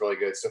defense is really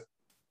good. So,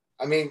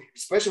 I mean,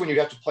 especially when you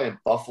have to play in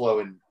Buffalo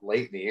and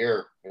late in the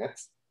year, you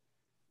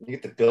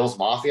get the Bills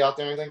Mafia out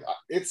there and everything.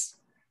 It's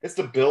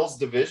the Bills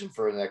division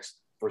for the next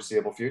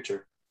foreseeable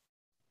future.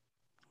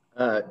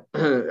 I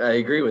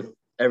agree with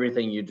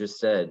everything you just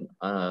said.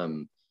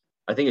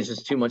 I think it's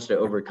just too much to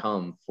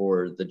overcome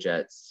for the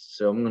Jets.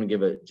 So I'm going to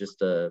give it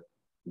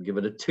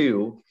a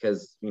 2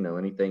 because,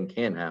 anything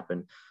can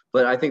happen.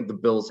 But I think the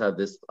Bills have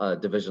this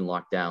division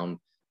locked down.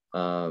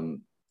 The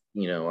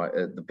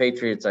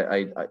Patriots,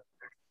 I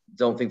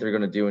don't think they're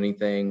going to do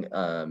anything.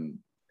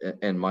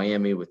 And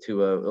Miami with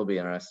Tua, it'll be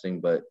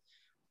interesting. But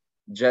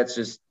Jets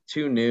just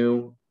too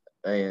new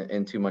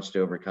and too much to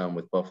overcome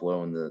with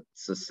Buffalo and the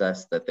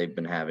success that they've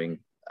been having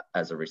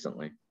as of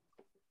recently.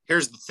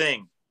 Here's the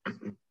thing.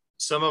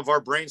 Some of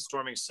our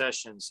brainstorming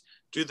sessions,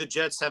 do the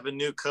Jets have a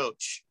new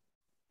coach?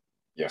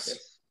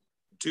 Yes.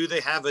 Do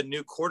they have a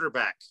new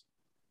quarterback?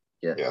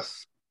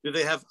 Yes. Do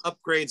they have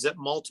upgrades at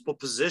multiple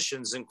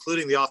positions,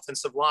 including the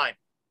offensive line?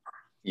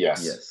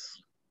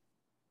 Yes.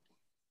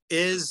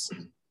 Is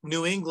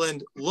New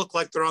England look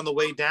like they're on the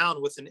way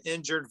down with an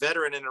injured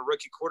veteran and a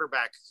rookie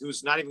quarterback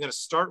who's not even going to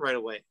start right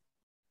away?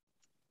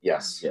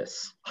 Yes.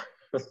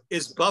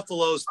 Is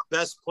Buffalo's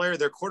best player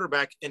their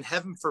quarterback, and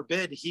heaven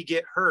forbid he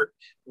get hurt?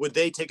 Would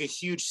they take a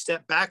huge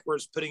step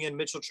backwards putting in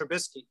Mitchell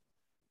Trubisky?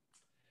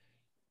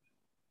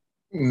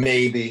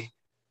 Maybe.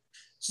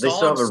 They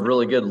still have a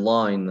really good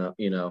line,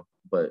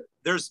 but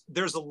there's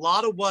a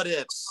lot of what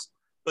ifs,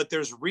 but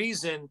there's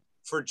reason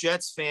for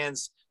Jets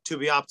fans to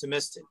be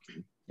optimistic.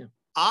 Yeah.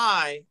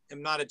 I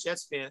am not a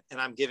Jets fan, and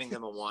I'm giving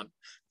them a 1.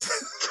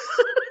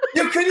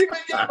 You couldn't even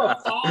give him a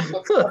 5.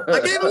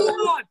 I gave him a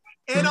 1.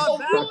 And on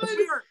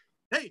that,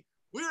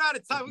 we're out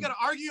of time. We got to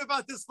argue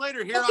about this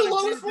later here. That's the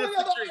lowest one.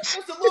 That's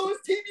the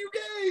lowest team you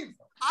gave.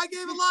 I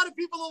gave a lot of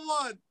people a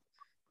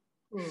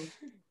 1.